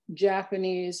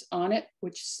Japanese on it,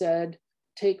 which said,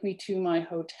 "Take me to my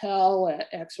hotel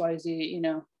at XYZ," you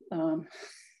know,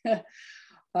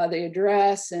 the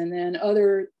address, and then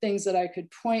other things that I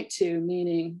could point to,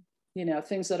 meaning, you know,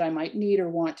 things that I might need or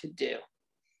want to do,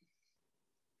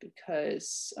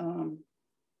 because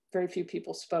very few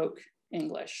people spoke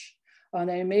English.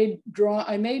 I made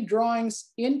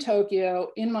drawings in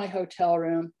Tokyo in my hotel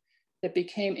room that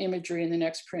became imagery in the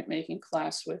next printmaking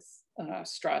class with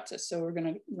Stratus. So we're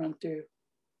going to run through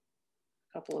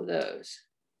a couple of those.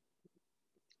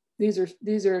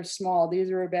 These are small.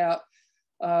 These are about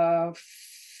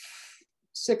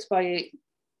 6 by 8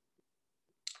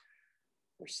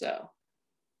 or so.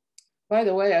 By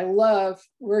the way, I love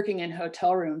working in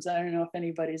hotel rooms. I don't know if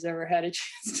anybody's ever had a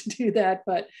chance to do that,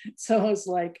 but so it's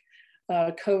like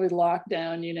COVID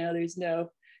lockdown, you know, there's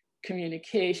no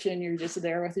communication. You're just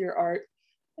there with your art.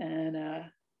 And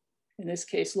in this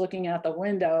case, looking out the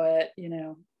window at, you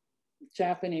know,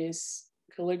 Japanese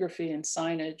calligraphy and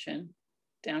signage in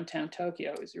downtown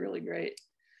Tokyo is really great.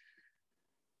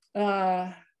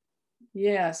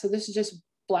 Yeah, so this is just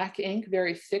black ink,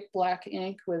 very thick black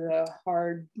ink with a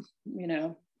hard, you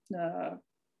know,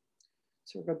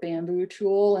 sort of a bamboo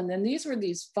tool. And then these were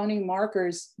these funny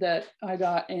markers that I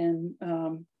got in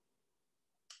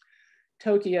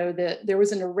Tokyo, that there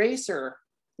was an eraser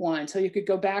one. So you could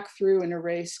go back through and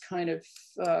erase kind of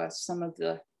some of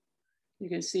the, you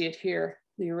can see it here,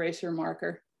 the eraser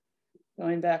marker,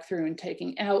 going back through and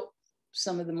taking out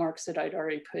some of the marks that I'd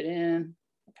already put in.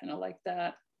 I kind of like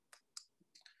that.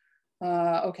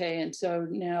 Okay, and so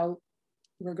now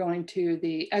we're going to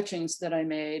the etchings that I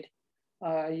made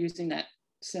using that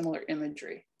similar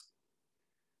imagery.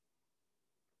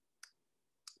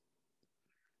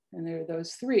 And there are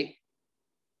those 3.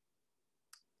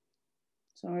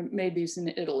 So I made these in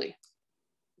Italy.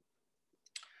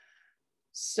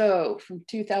 So from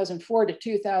 2004 to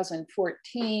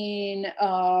 2014,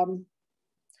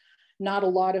 not a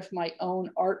lot of my own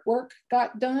artwork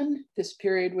got done. This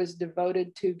period was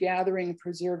devoted to gathering and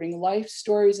preserving life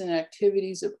stories and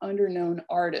activities of underknown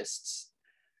artists.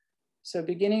 So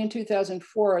beginning in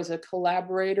 2004, as a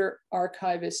collaborator,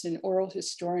 archivist, and oral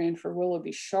historian for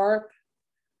Willoughby Sharp,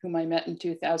 whom I met in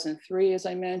 2003, as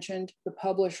I mentioned, the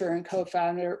publisher and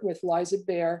co-founder with Liza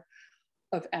Bear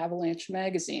of Avalanche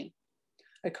magazine.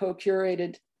 I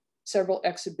co-curated several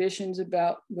exhibitions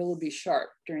about Willoughby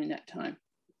Sharp during that time.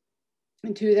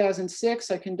 In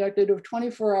 2006, I conducted a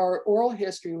 24-hour oral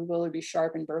history with Willoughby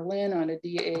Sharp in Berlin on a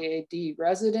DAAD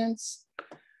residence,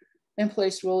 and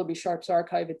placed Willoughby Sharp's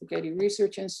archive at the Getty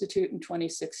Research Institute in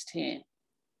 2016.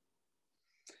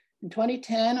 In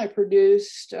 2010, I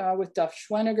produced with Duff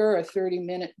Schweniger a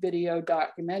 30-minute video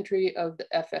documentary of the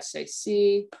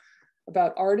FSAC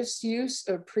about artists' use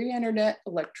of pre-internet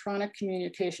electronic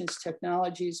communications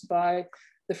technologies by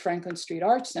the Franklin Street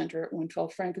Arts Center at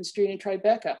 112 Franklin Street in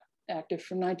Tribeca, active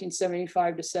from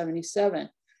 1975 to 77.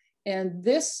 And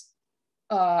this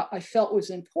I felt was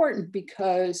important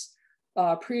because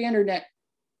pre-internet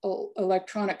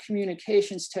electronic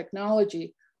communications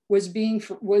technology was being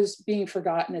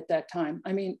forgotten at that time.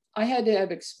 I mean, I had to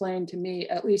have explained to me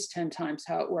at least 10 times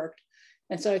how it worked.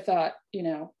 And so I thought, you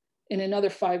know, in another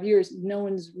 5 years, no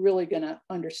one's really gonna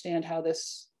understand how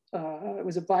this, it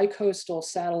was a bi-coastal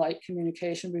satellite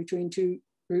communication between 2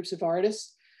 groups of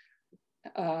artists,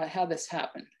 how this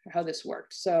happened, or how this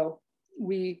worked. So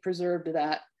we preserved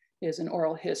that as an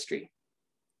oral history.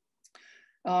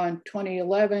 In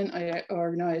 2011, I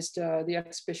organized the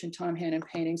exhibition Tom Hannon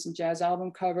Paintings and Jazz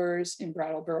Album Covers in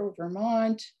Brattleboro,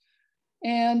 Vermont,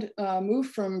 and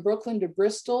moved from Brooklyn to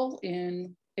Bristol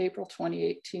in April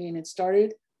 2018 and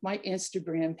started my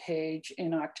Instagram page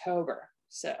in October.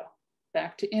 So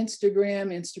back to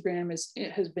Instagram. Instagram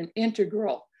has been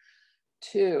integral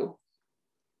to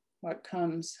what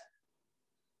comes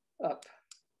up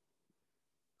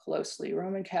closely.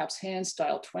 Roman Caps Hand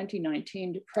Style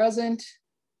 2019 to present.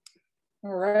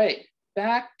 All right,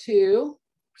 back to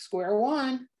square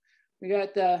one. We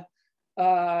got the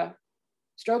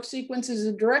stroke sequences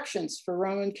and directions for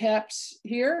Roman caps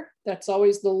here. That's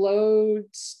always the lodestone,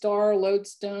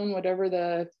 whatever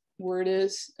the word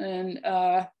is. And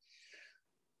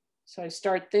so I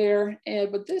start there.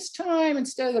 But this time,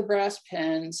 instead of the brass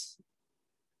pens,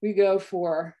 we go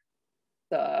for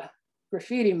the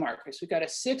graffiti markers. We got a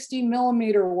 60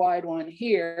 millimeter wide one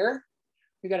here.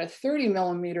 We got a 30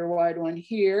 millimeter wide one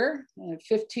here, and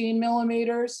 15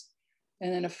 millimeters,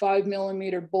 and then a 5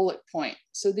 millimeter bullet point.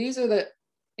 So these are the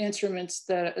instruments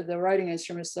the writing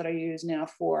instruments that I use now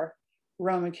for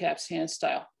Roman caps hand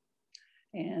style.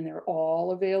 And they're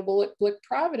all available at Blick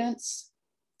Providence.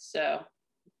 So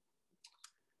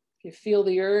if you feel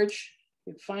the urge,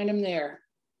 you can find them there.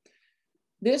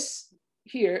 This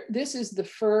is the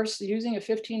first, using a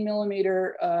 15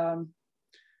 millimeter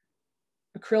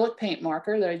acrylic paint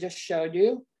marker that I just showed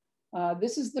you.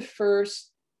 This is the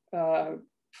first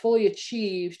fully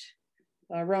achieved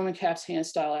Roman caps hand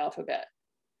style alphabet.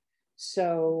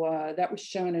 So that was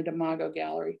shown at Imago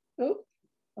Gallery. Oh,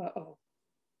 uh-oh.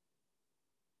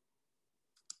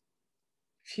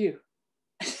 Phew.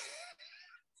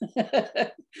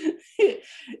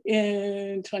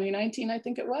 In 2019, I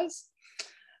think it was.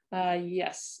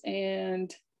 Yes,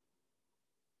 and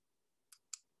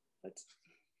let's,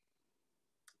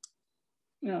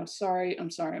 no, sorry,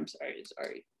 I'm sorry.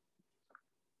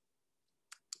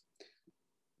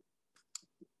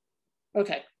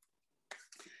 Okay,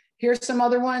 here's some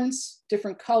other ones,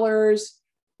 different colors.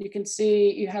 You can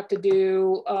see you have to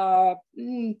do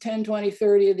 10, 20,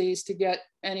 30 of these to get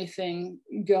anything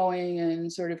going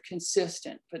and sort of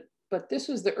consistent. But this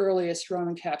was the earliest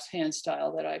Roman caps hand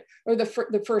style that or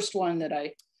the first one that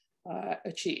I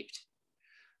achieved.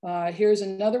 Here's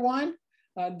another one.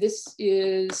 This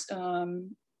is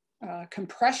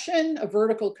compression, a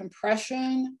vertical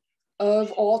compression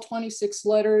of all 26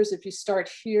 letters. If you start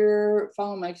here,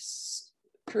 follow my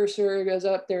cursor, it goes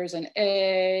up, there's an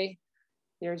A,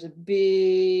 there's a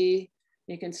B,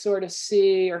 you can sort of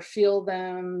see or feel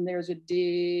them, there's a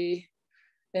D,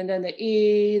 and then the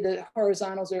E, the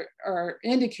horizontals are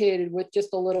indicated with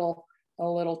just a little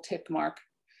tick mark.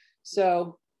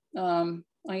 So I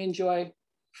enjoy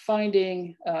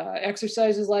finding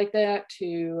exercises like that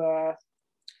to,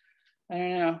 I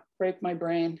don't know, break my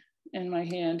brain and my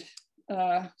hand.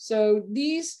 So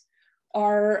these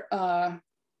are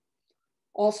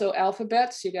also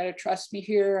alphabets. You got to trust me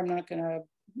here. I'm not gonna,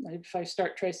 if I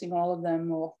start tracing all of them,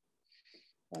 we'll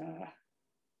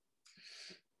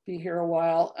be here a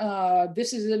while.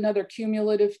 This is another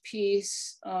cumulative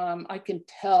piece. I can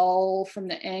tell from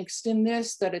the angst in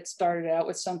this that it started out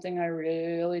with something I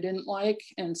really didn't like.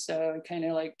 And so I kind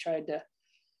of like tried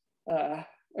to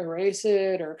erase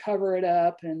it or cover it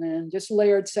up, and then just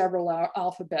layered several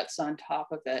alphabets on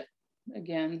top of it.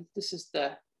 Again, this is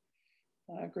the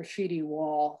graffiti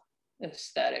wall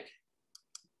aesthetic.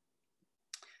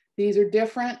 These are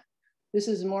different. This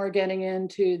is more getting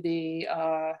into the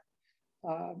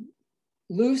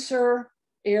looser,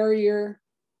 airier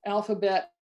alphabets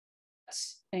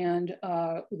and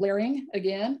layering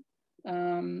again.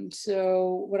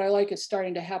 So what I like is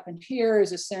starting to happen here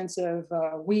is a sense of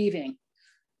weaving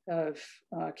of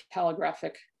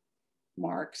calligraphic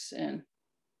marks. And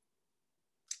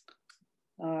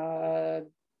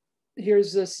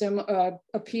here's a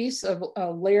piece of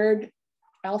layered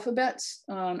alphabets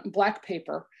on black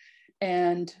paper.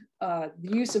 And the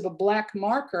use of a black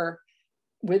marker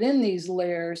within these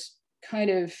layers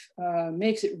kind of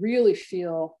makes it really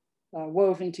feel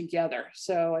woven together.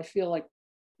 So I feel like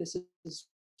this is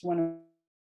one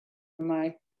of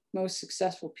my most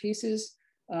successful pieces.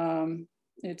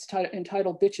 It's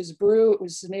entitled Bitches Brew. It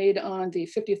was made on the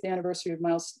 50th anniversary of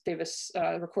Miles Davis,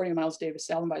 recording of Miles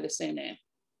Davis' album by the same name.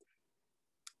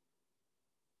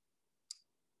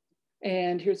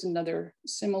 And here's another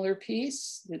similar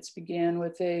piece that's began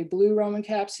with a blue Roman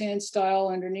caps hand style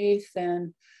underneath.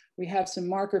 And we have some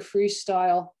marker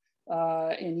freestyle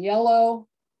in yellow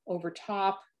over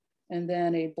top, and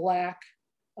then a black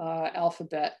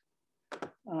alphabet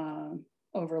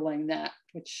overlaying that,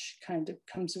 which kind of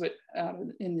comes with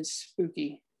in this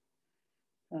spooky,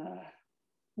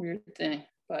 weird thing,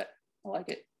 but I like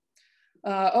it.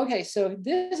 Okay, so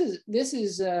this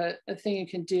is a thing you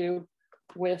can do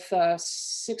with a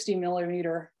 60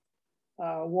 millimeter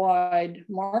wide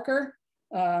marker.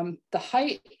 The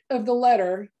height of the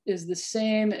letter is the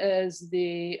same as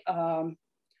the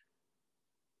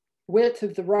width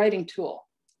of the writing tool.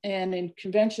 And in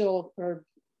conventional or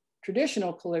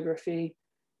traditional calligraphy,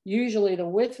 usually the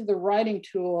width of the writing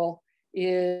tool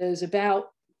is about,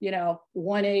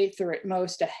 1/8 or at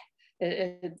most,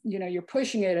 you're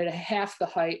pushing it at half the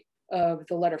height of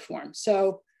the letter form.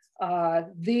 So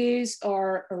These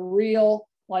are a real,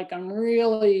 like I'm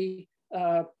really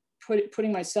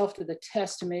putting myself to the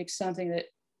test to make something that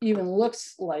even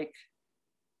looks like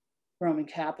Roman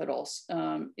capitals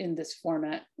in this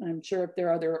format. I'm sure if there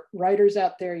are other writers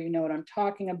out there, you know what I'm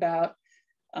talking about.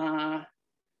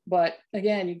 But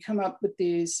again, you come up with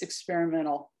these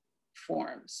experimental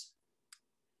forms.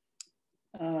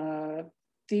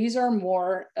 These are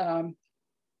more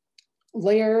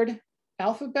layered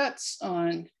alphabets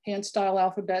on hand style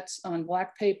alphabets on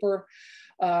black paper.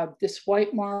 This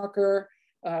white marker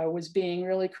was being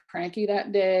really cranky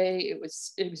that day. It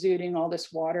was exuding all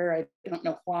this water. I don't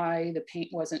know why the paint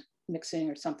wasn't mixing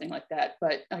or something like that,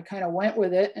 but I kind of went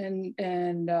with it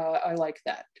and I like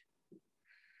that.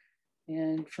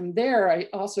 And from there, I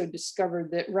also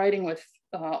discovered that writing with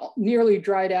nearly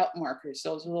dried out markers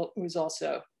was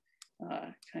also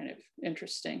kind of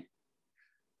interesting.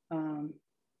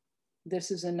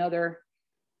 This is another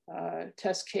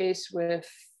test case with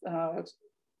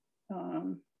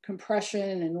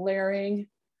compression and layering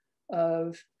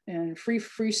and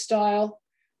freestyle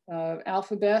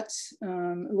alphabets.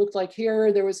 It looked like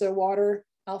here there was a water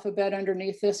alphabet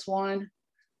underneath this one.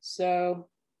 So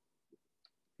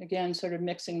again, sort of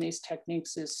mixing these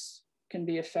techniques can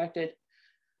be affected.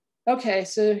 Okay,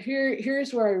 so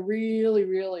here's where I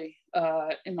really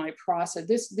in my process.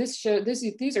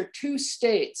 These are two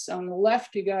states. On the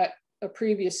left, you got a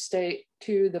previous state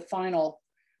to the final,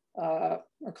 or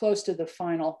close to the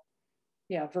final,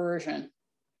 version,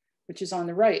 which is on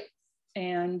the right.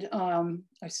 And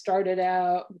I started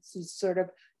out with this sort of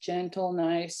gentle,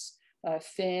 nice,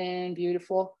 thin,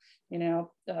 beautiful,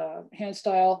 hand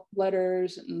style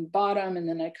letters and bottom, and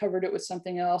then I covered it with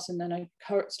something else, and then I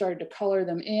started to color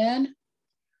them in.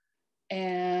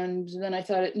 And then I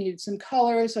thought it needed some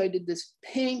color, so I did this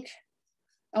pink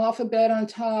alphabet on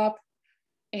top.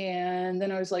 And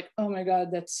then I was like, oh my God,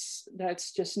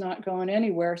 that's just not going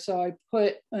anywhere. So I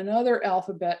put another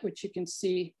alphabet, which you can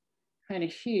see kind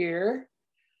of here.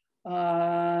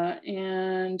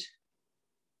 And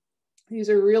these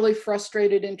are really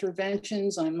frustrated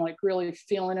interventions. I'm like really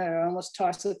feeling it. I almost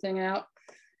tossed the thing out.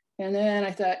 And then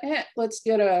I thought, let's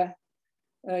get a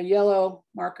yellow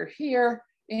marker here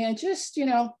and just,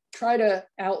 try to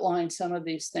outline some of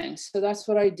these things. So that's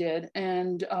what I did.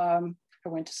 And I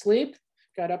went to sleep,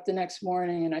 got up the next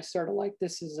morning, and I sort of like,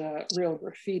 this is a real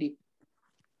graffiti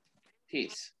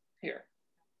piece here.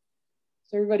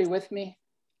 Is everybody with me?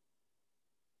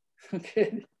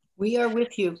 Good. We are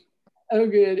with you. Oh,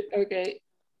 good. Okay,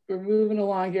 we're moving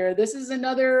along here. This is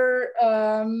another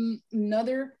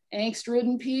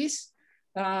angst-ridden piece.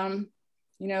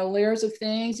 Layers of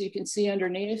things you can see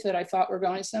underneath that I thought were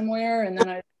going somewhere, and then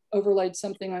I overlaid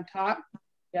something on top.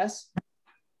 Yes.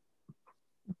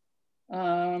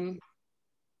 And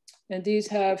these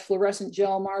have fluorescent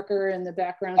gel marker in the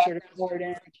background, sort of colored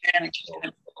in.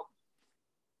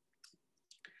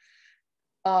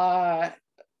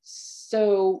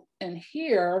 And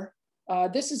here,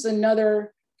 this is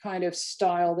another kind of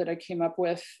style that I came up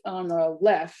with. On the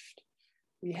left,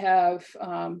 we have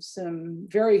some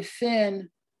very thin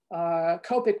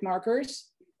Copic markers,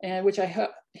 and which I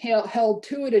held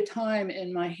two at a time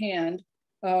in my hand,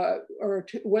 a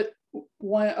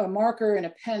marker and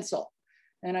a pencil.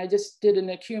 And I just did an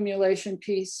accumulation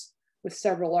piece with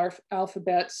several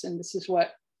alphabets, and this is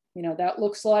what that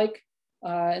looks like.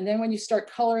 And then when you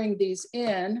start coloring these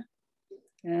in,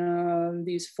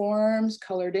 these forms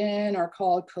colored in are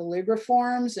called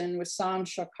calligraphiforms. And Wissam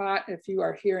Shaukat, if you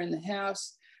are here in the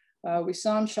house,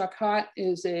 Wissam Shaukat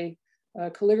is a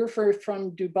calligrapher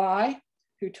from Dubai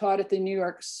who taught at the New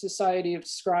York Society of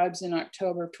Scribes in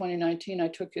October of 2019. I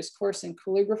took his course in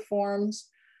calligraphiforms.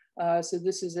 So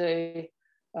this is a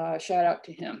shout out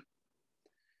to him.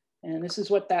 And this is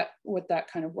what that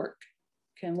kind of work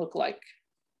can look like.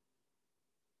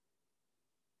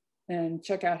 And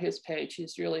check out his page.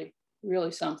 He's really,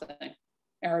 really something.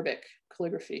 Arabic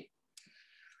calligraphy.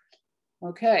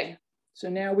 Okay, so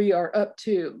now we are up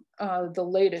to the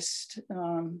latest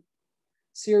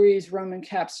series, Roman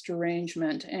Caps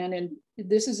Derangement. And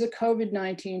this is a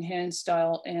COVID-19 hand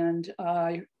style. And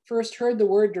I first heard the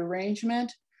word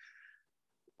derangement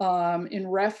in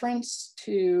reference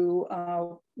to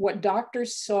what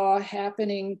doctors saw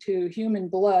happening to human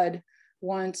blood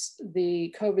once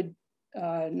the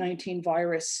COVID-19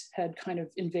 virus had kind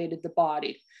of invaded the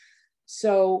body.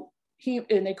 So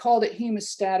and they called it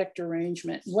hemostatic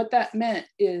derangement. What that meant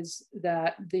is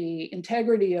that the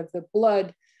integrity of the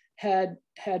blood had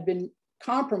been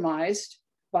compromised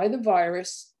by the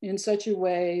virus in such a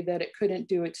way that it couldn't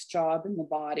do its job in the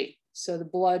body. So the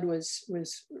blood was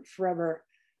forever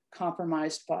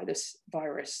compromised by this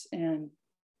virus. And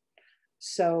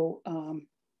so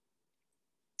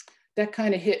that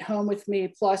kind of hit home with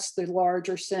me, plus the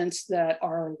larger sense that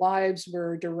our lives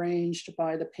were deranged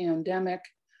by the pandemic,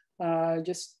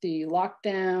 just the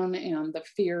lockdown and the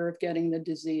fear of getting the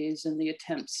disease and the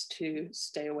attempts to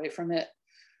stay away from it.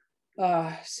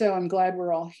 So I'm glad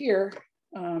we're all here,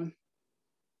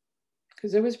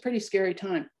 because it was a pretty scary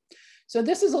time. So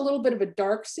this is a little bit of a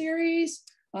dark series.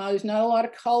 There's not a lot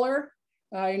of color.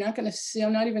 You're not going to see,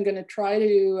 I'm not even going to try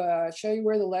to show you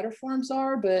where the letter forms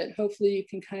are, but hopefully you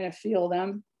can kind of feel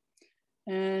them.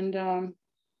 And there's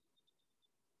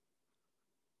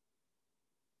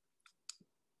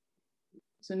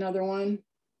another one.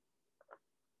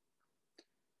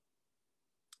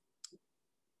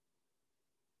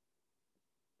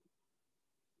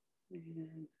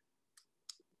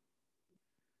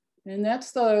 And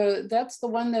that's the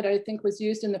one that I think was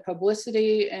used in the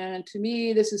publicity. And to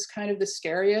me, this is kind of the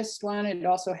scariest one. It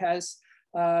also has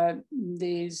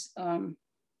these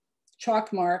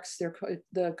chalk marks.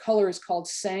 The color is called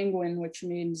sanguine, which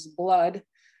means blood.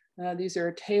 These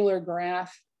are Taylor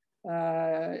graph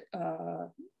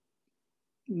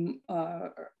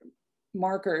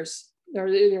markers.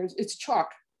 It's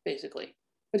chalk, basically,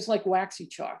 but it's like waxy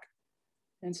chalk.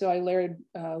 And so I layered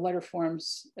letter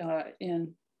forms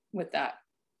in with that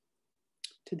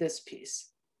to this piece.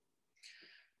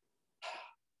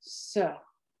 So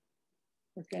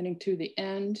we're getting to the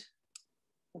end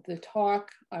of the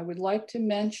talk. I would like to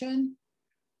mention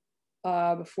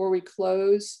before we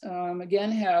close,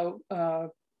 again, how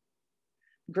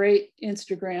great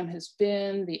Instagram has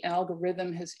been. The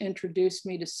algorithm has introduced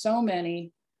me to so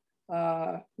many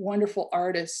wonderful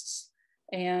artists,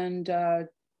 and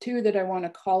two that I want to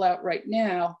call out right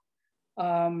now.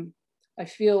 I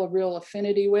feel a real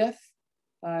affinity with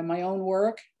my own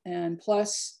work, and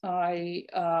plus I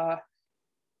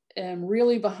am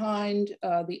really behind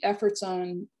the efforts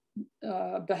on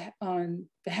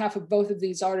behalf of both of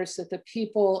these artists that the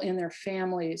people in their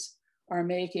families are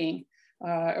making,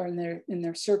 or in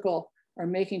their circle are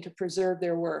making to preserve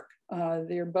their work.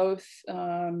 They're both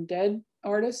dead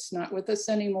artists, not with us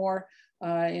anymore,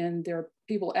 and there are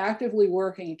people actively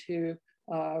working to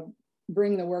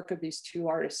bring the work of these two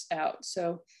artists out.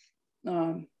 So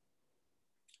I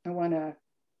want to,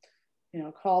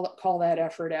 call that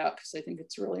effort out, because I think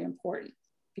it's really important,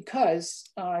 because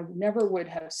I never would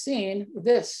have seen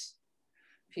this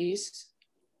piece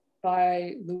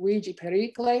by Luigi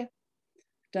Pericle,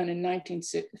 done in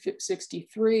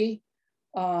 1963.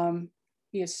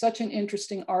 He is such an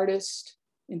interesting artist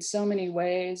in so many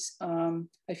ways.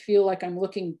 I feel like I'm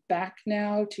looking back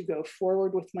now to go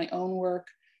forward with my own work.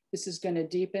 This is going to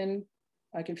deepen.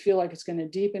 I can feel like it's going to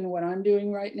deepen what I'm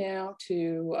doing right now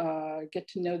to get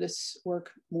to know this work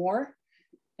more.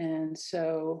 And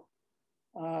so,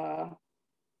 and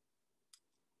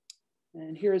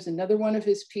here's another one of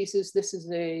his pieces. This is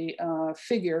a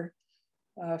figurative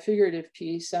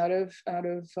piece out of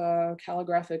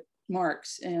calligraphic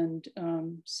marks. And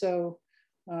so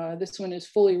this one is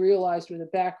fully realized with a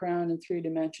background in 3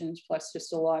 dimensions, plus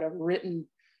just a lot of written,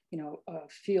 a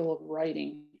feel of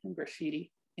writing and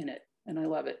graffiti in it. And I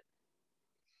love it.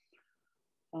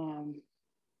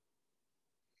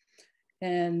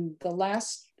 And the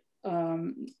last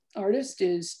artist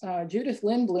is Judith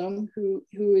Lindblom, who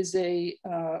is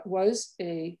was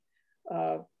a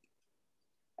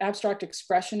abstract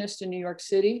expressionist in New York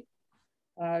City.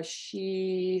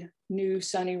 She knew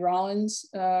Sonny Rollins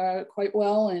quite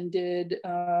well and did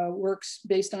works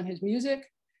based on his music.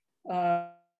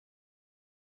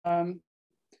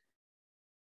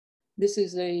 This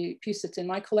is a piece that's in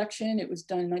my collection. It was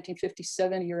done in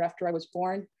 1957, a year after I was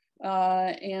born.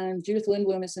 And Judith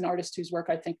Lindblom is an artist whose work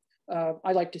I think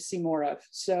I like to see more of.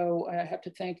 So I have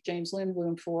to thank James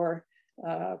Lindblom for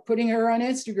putting her on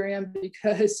Instagram,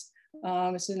 because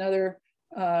it's another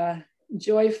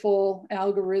joyful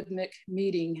algorithmic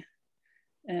meeting.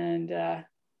 And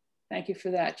thank you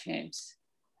for that, James.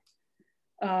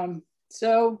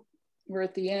 So we're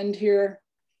at the end here.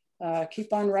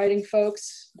 Keep on writing,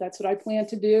 folks. That's what I plan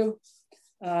to do.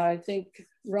 I think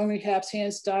Roman Cap's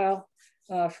hand style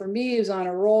for me is on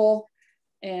a roll.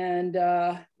 And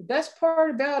the best part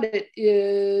about it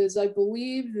is I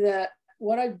believe that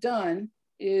what I've done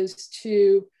is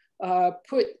to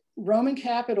put Roman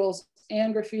capitals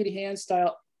and graffiti hand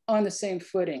style on the same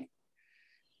footing.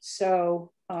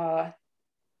 So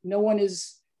no one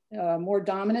is more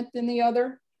dominant than the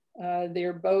other.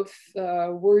 They're both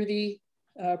worthy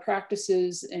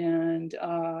practices, and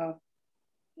I'll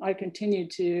continue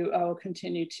to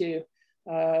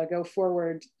go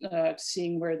forward,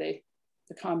 seeing where the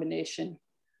combination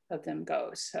of them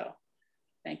goes. So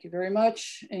thank you very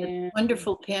much. And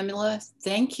wonderful, Pamela.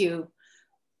 Thank you.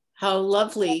 How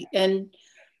lovely. And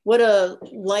what a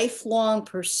lifelong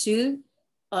pursuit,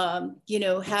 you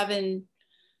know, having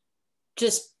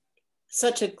just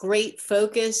such a great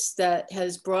focus that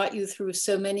has brought you through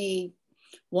so many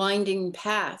winding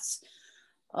paths.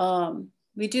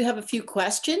 We do have a few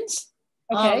questions.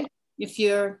 okay. If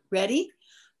you're ready.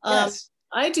 Yes.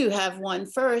 I do have one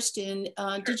first. And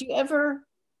did you ever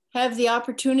have the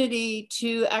opportunity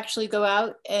to actually go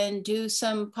out and do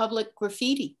some public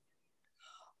graffiti?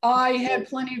 I had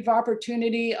plenty of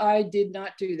opportunity. I did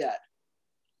not do that.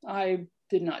 I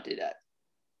did not do that.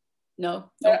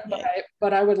 No.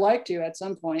 But I would like to at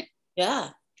some point. Yeah.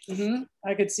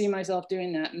 I could see myself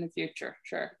doing that in the future.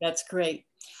 Sure. That's great.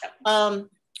 Yep.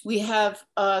 We have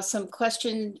a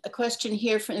question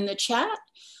here in the chat.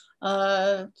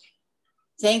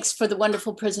 Thanks for the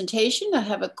wonderful presentation. I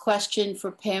have a question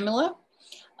for Pamela.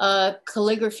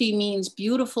 Calligraphy means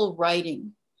beautiful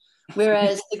writing,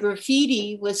 whereas the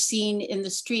graffiti was seen in the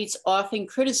streets often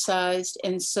criticized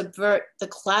and subvert the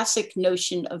classic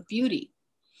notion of beauty.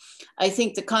 I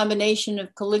think the combination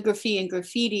of calligraphy and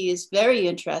graffiti is very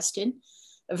interesting,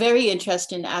 a very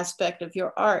interesting aspect of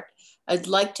your art. I'd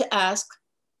like to ask,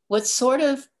 what sort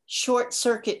of short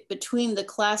circuit between the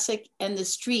classic and the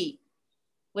street?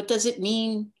 What does it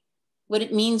mean? What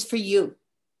it means for you?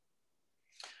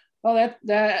 Well,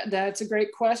 that's a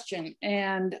great question.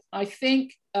 And I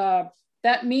think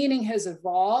that meaning has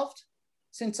evolved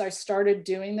since I started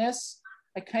doing this.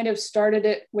 I kind of started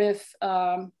it with,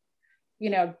 you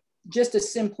know, just a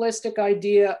simplistic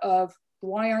idea of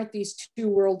why aren't these two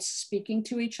worlds speaking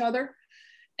to each other?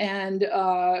 And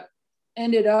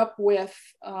ended up with,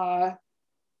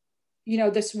 you know,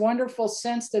 this wonderful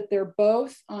sense that they're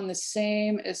both on the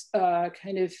same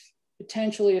kind of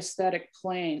potentially aesthetic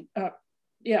plane.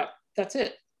 Yeah, that's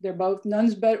it. They're both,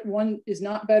 one's better, one is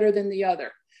not better than the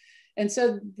other. And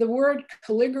so the word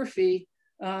calligraphy,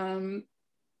 you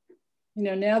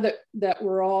know, now that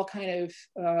we're all kind of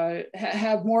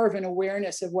have more of an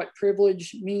awareness of what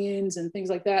privilege means and things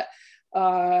like that,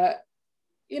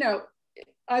 you know,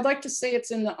 I'd like to say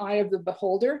it's in the eye of the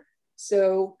beholder.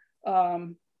 So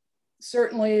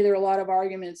certainly there are a lot of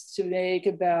arguments to make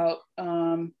about,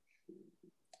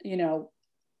 you know,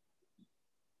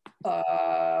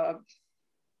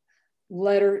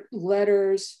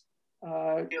 letters,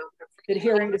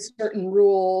 adhering to certain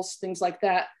rules, things like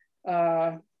that, you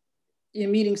know,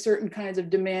 meeting certain kinds of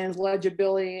demands,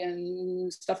 legibility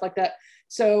and stuff like that.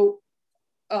 So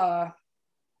I've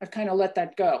kind of let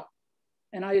that go,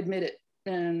 and I admit it,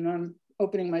 and I'm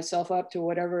opening myself up to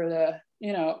whatever the,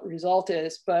 you know, result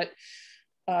is. But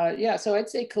yeah, so I'd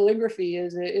say calligraphy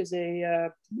is a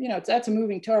you know, that's a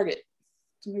moving target.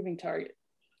 It's a moving target.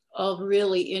 Oh,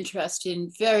 really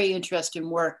interesting, very interesting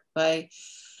work by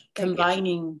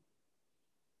combining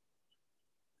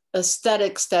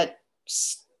aesthetics that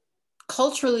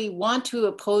culturally want to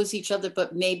oppose each other,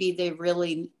 but maybe they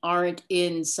really aren't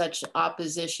in such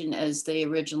opposition as they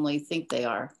originally think they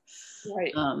are.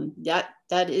 Right.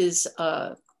 That is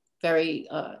very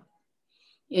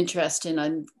interesting.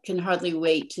 I can hardly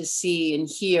wait to see and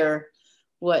hear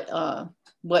what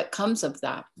comes of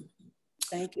that.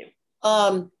 Thank you.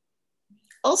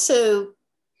 Also,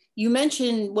 you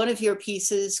mentioned one of your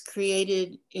pieces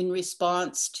created in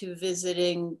response to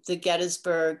visiting the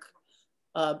Gettysburg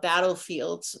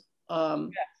battlefields. I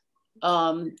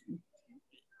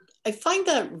find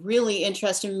that really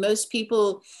interesting. Most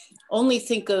people only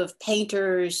think of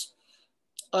painters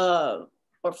or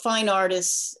fine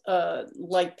artists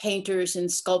like painters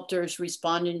and sculptors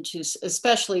responding to,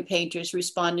 especially painters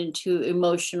responding to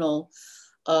emotional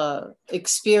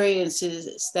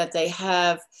experiences that they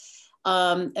have.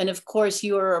 And of course,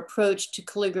 your approach to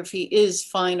calligraphy is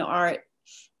fine art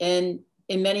and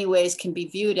in many ways can be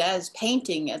viewed as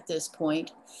painting at this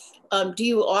point. Do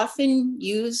you often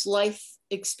use life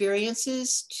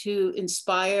experiences to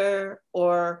inspire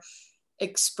or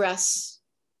express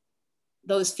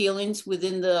those feelings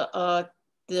within the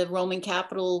Roman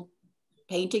capital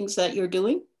paintings that you're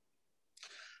doing?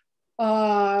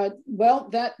 Well,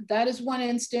 that is one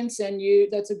instance, and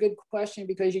that's a good question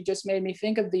because you just made me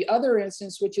think of the other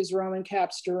instance, which is Roman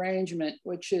Cap's Derangement,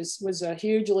 which was a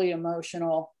hugely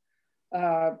emotional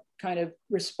kind of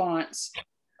response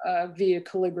via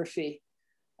calligraphy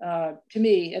to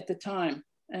me at the time,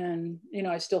 and you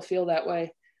know, I still feel that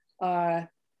way.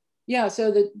 Yeah,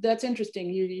 so that's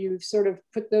interesting. You sort of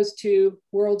put those two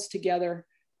worlds together.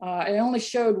 I only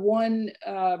showed one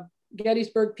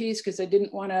Gettysburg piece because I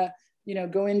didn't want to, you know,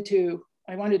 go into,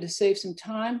 I wanted to save some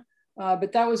time,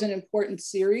 but that was an important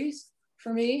series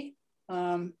for me.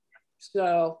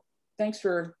 So thanks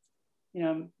for,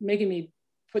 making me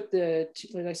put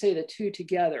like I say, the two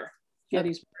together.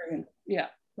 Gettysburg and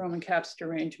Roman capsed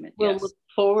arrangement. We'll Yes. look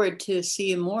forward to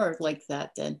seeing more like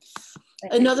that then.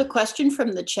 Another question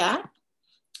from the chat.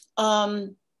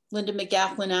 Linda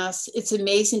McGafflin asks, it's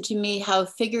amazing to me how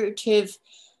figurative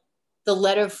the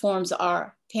letter forms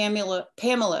are. Pamela,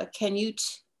 can you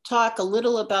talk a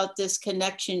little about this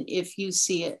connection if you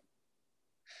see it?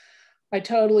 I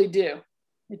totally do.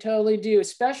 I totally do,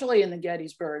 especially in the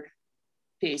Gettysburg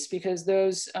piece, because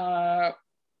those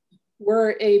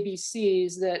were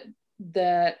ABCs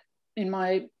that in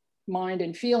my mind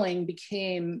and feeling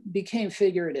became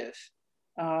figurative.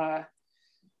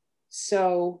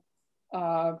 So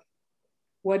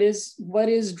what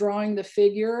is drawing the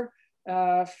figure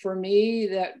for me?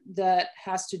 That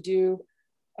has to do.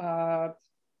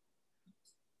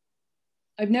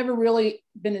 I've never really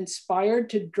been inspired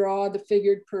to draw the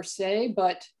figure per se,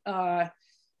 but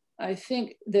I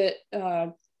think that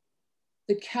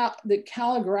the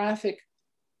calligraphic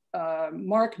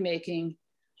mark making,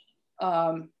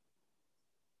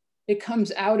 it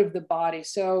comes out of the body.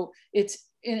 So it's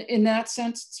in that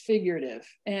sense, it's figurative.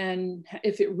 And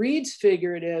if it reads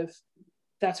figurative,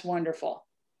 that's wonderful.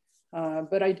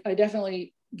 But I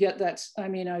definitely get that. I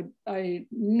mean, I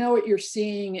know what you're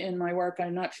seeing in my work.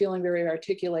 I'm not feeling very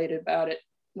articulated about it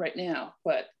right now,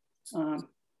 but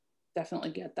definitely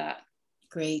get that.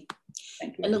 Great.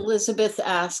 Thank you. And Elizabeth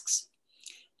asks,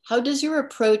 how does your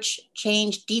approach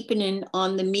change deepening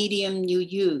on the medium you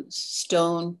use,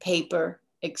 stone, paper,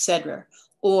 etc.?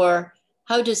 Or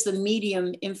how does the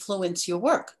medium influence your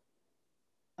work?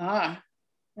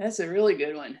 That's a really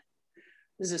good one.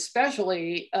 This is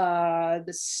especially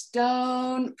the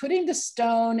stone, putting the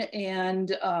stone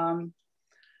and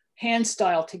hand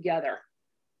style together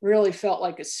really felt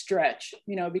like a stretch,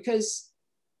 because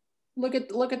look at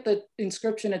the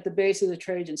inscription at the base of the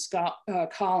Trajan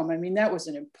column. I mean, that was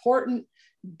an important,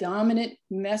 dominant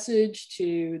message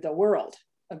to the world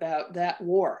about that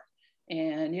war.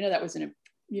 And, that was an,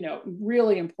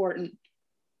 really important,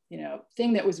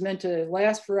 thing that was meant to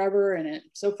last forever. And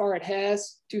so far it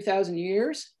has 2,000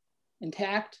 years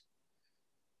intact,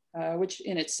 which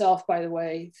in itself, by the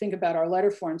way, think about our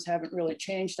letter forms haven't really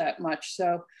changed that much.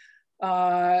 So,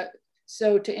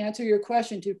 so to answer your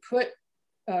question, to put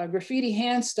graffiti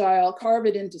hand style, carve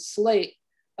it into slate,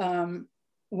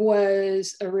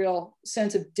 was a real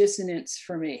sense of dissonance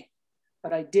for me,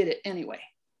 but I did it anyway.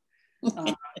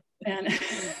 And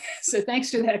so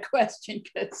thanks to that question,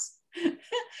 because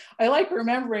I like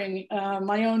remembering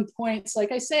my own points,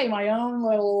 like I say, my own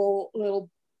little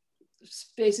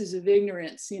spaces of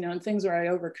ignorance, and things where I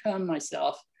overcome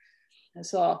myself.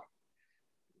 That's all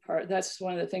part. That's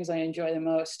one of the things I enjoy the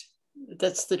most.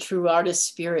 That's the true artist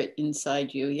spirit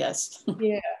inside you. Yes.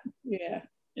 Yeah.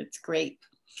 It's great.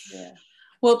 Yeah.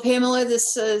 Well, Pamela,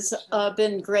 this has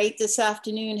been great this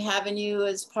afternoon having you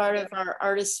as part of our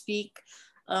Artist Speak.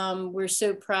 We're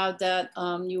so proud that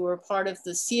you were part of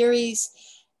the series,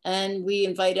 and we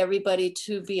invite everybody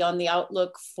to be on the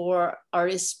outlook for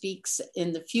Artist Speaks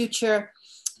in the future.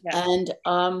 Yeah. And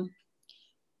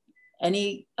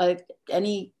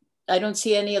I don't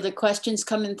see any other questions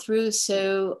coming through,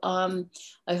 so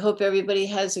I hope everybody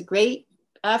has a great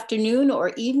afternoon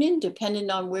or evening,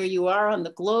 depending on where you are on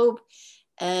the globe.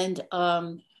 And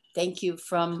thank you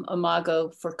from Imago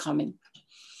for coming.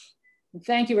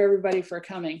 Thank you, everybody, for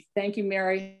coming. Thank you,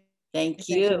 Mary. Thank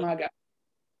you. Imago.